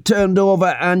would be turned over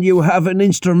and you have an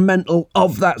instrumental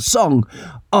of that song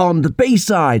on the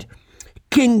B-side.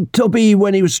 King Tubby,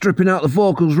 when he was stripping out the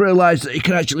vocals, realised that he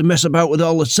could actually mess about with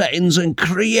all the settings and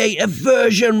create a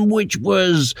version which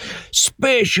was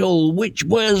spatial, which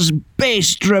was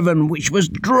bass-driven, which was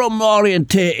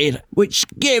drum-orientated, which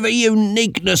gave a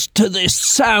uniqueness to this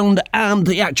sound and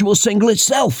the actual single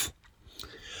itself.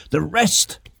 The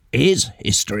rest is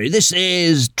history. This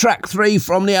is track 3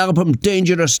 from the album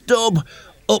Dangerous Dub,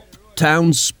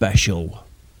 Uptown Special.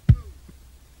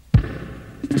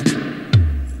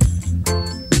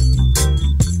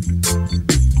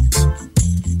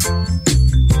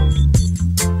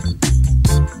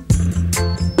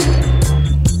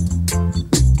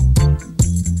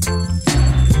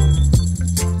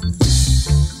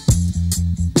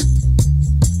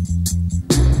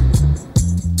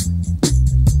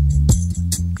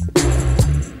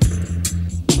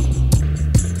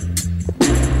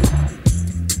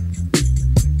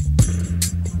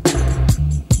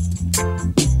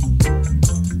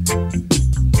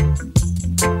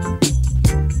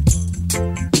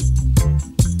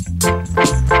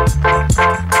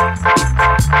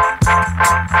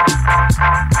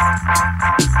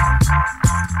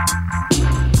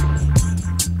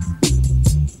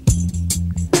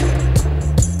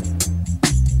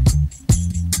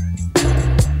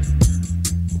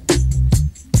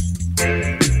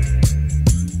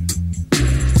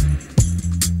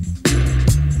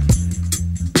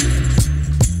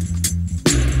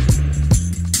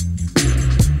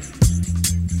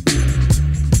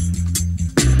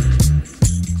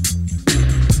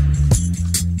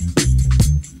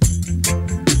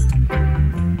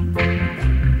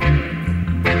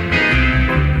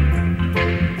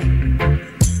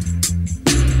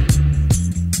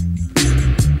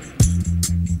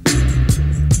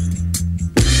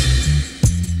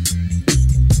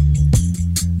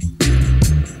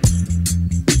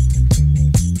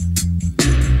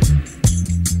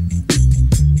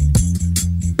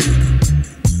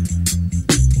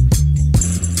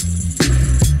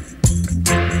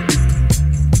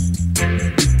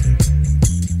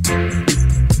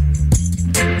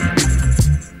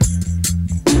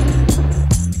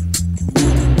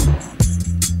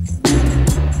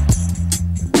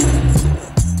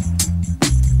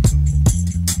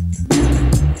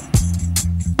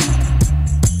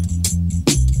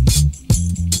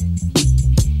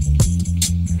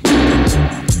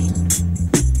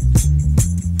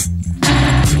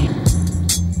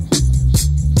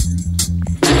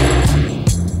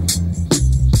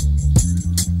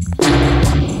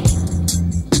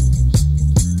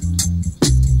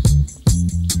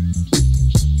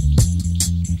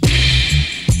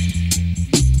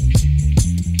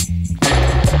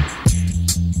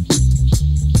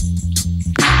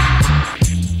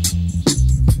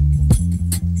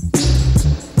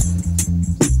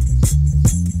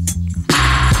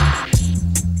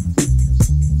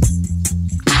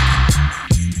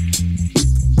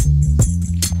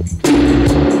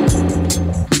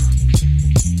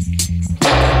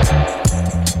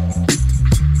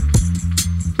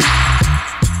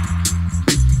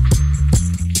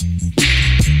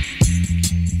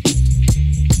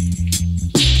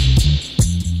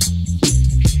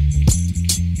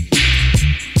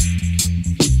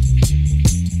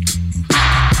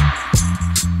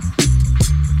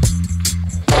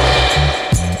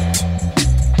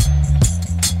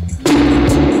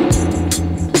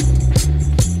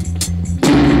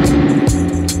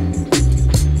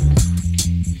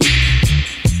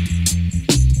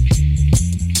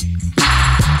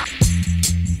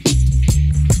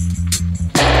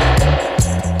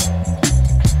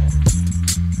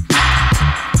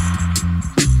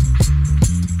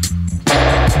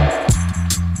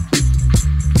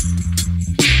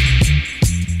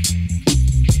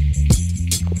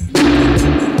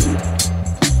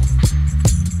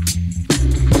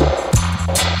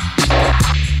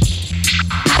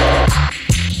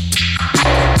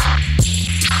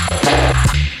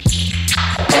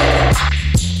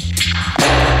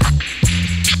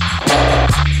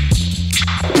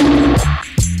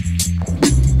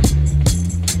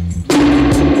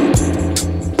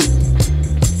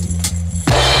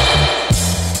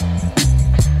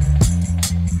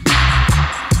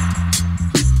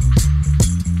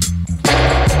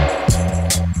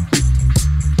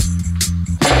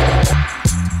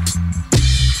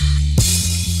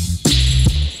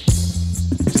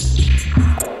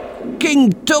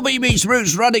 King Tubby meets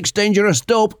Roots Radix Dangerous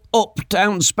Dope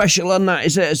Uptown Special, and that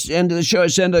is it. It's the end of the show.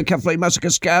 It's the end of the Catflea Massacre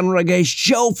Ska and Reggae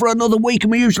show for another week,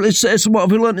 and we usually say, so what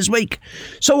have we learnt this week?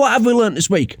 So what have we learnt this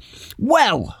week?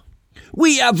 Well,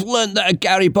 we have learnt that a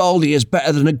Garibaldi is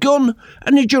better than a gun,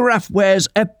 and a giraffe wears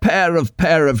a pair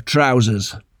of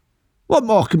trousers. What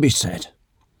more can be said?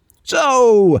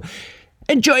 So,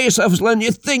 enjoy yourself as learn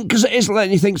you think, because it is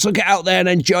learn you think, so get out there and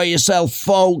enjoy yourself,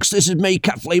 folks. This is me,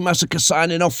 Catflea Massacre,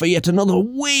 signing off for yet another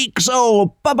week,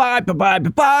 so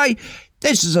bye-bye.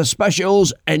 This is a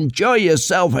specials. Enjoy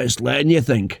yourself as learn you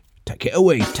think. Take it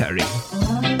away, Terry.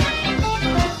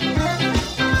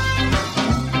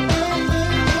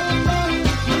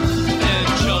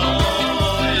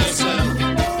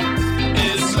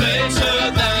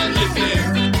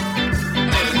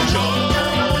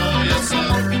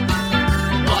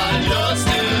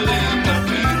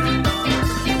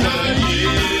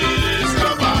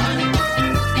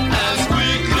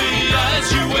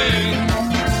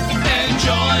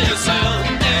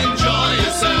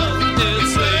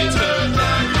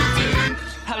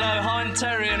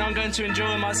 To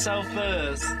enjoy myself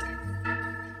first.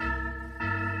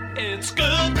 It's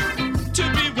good.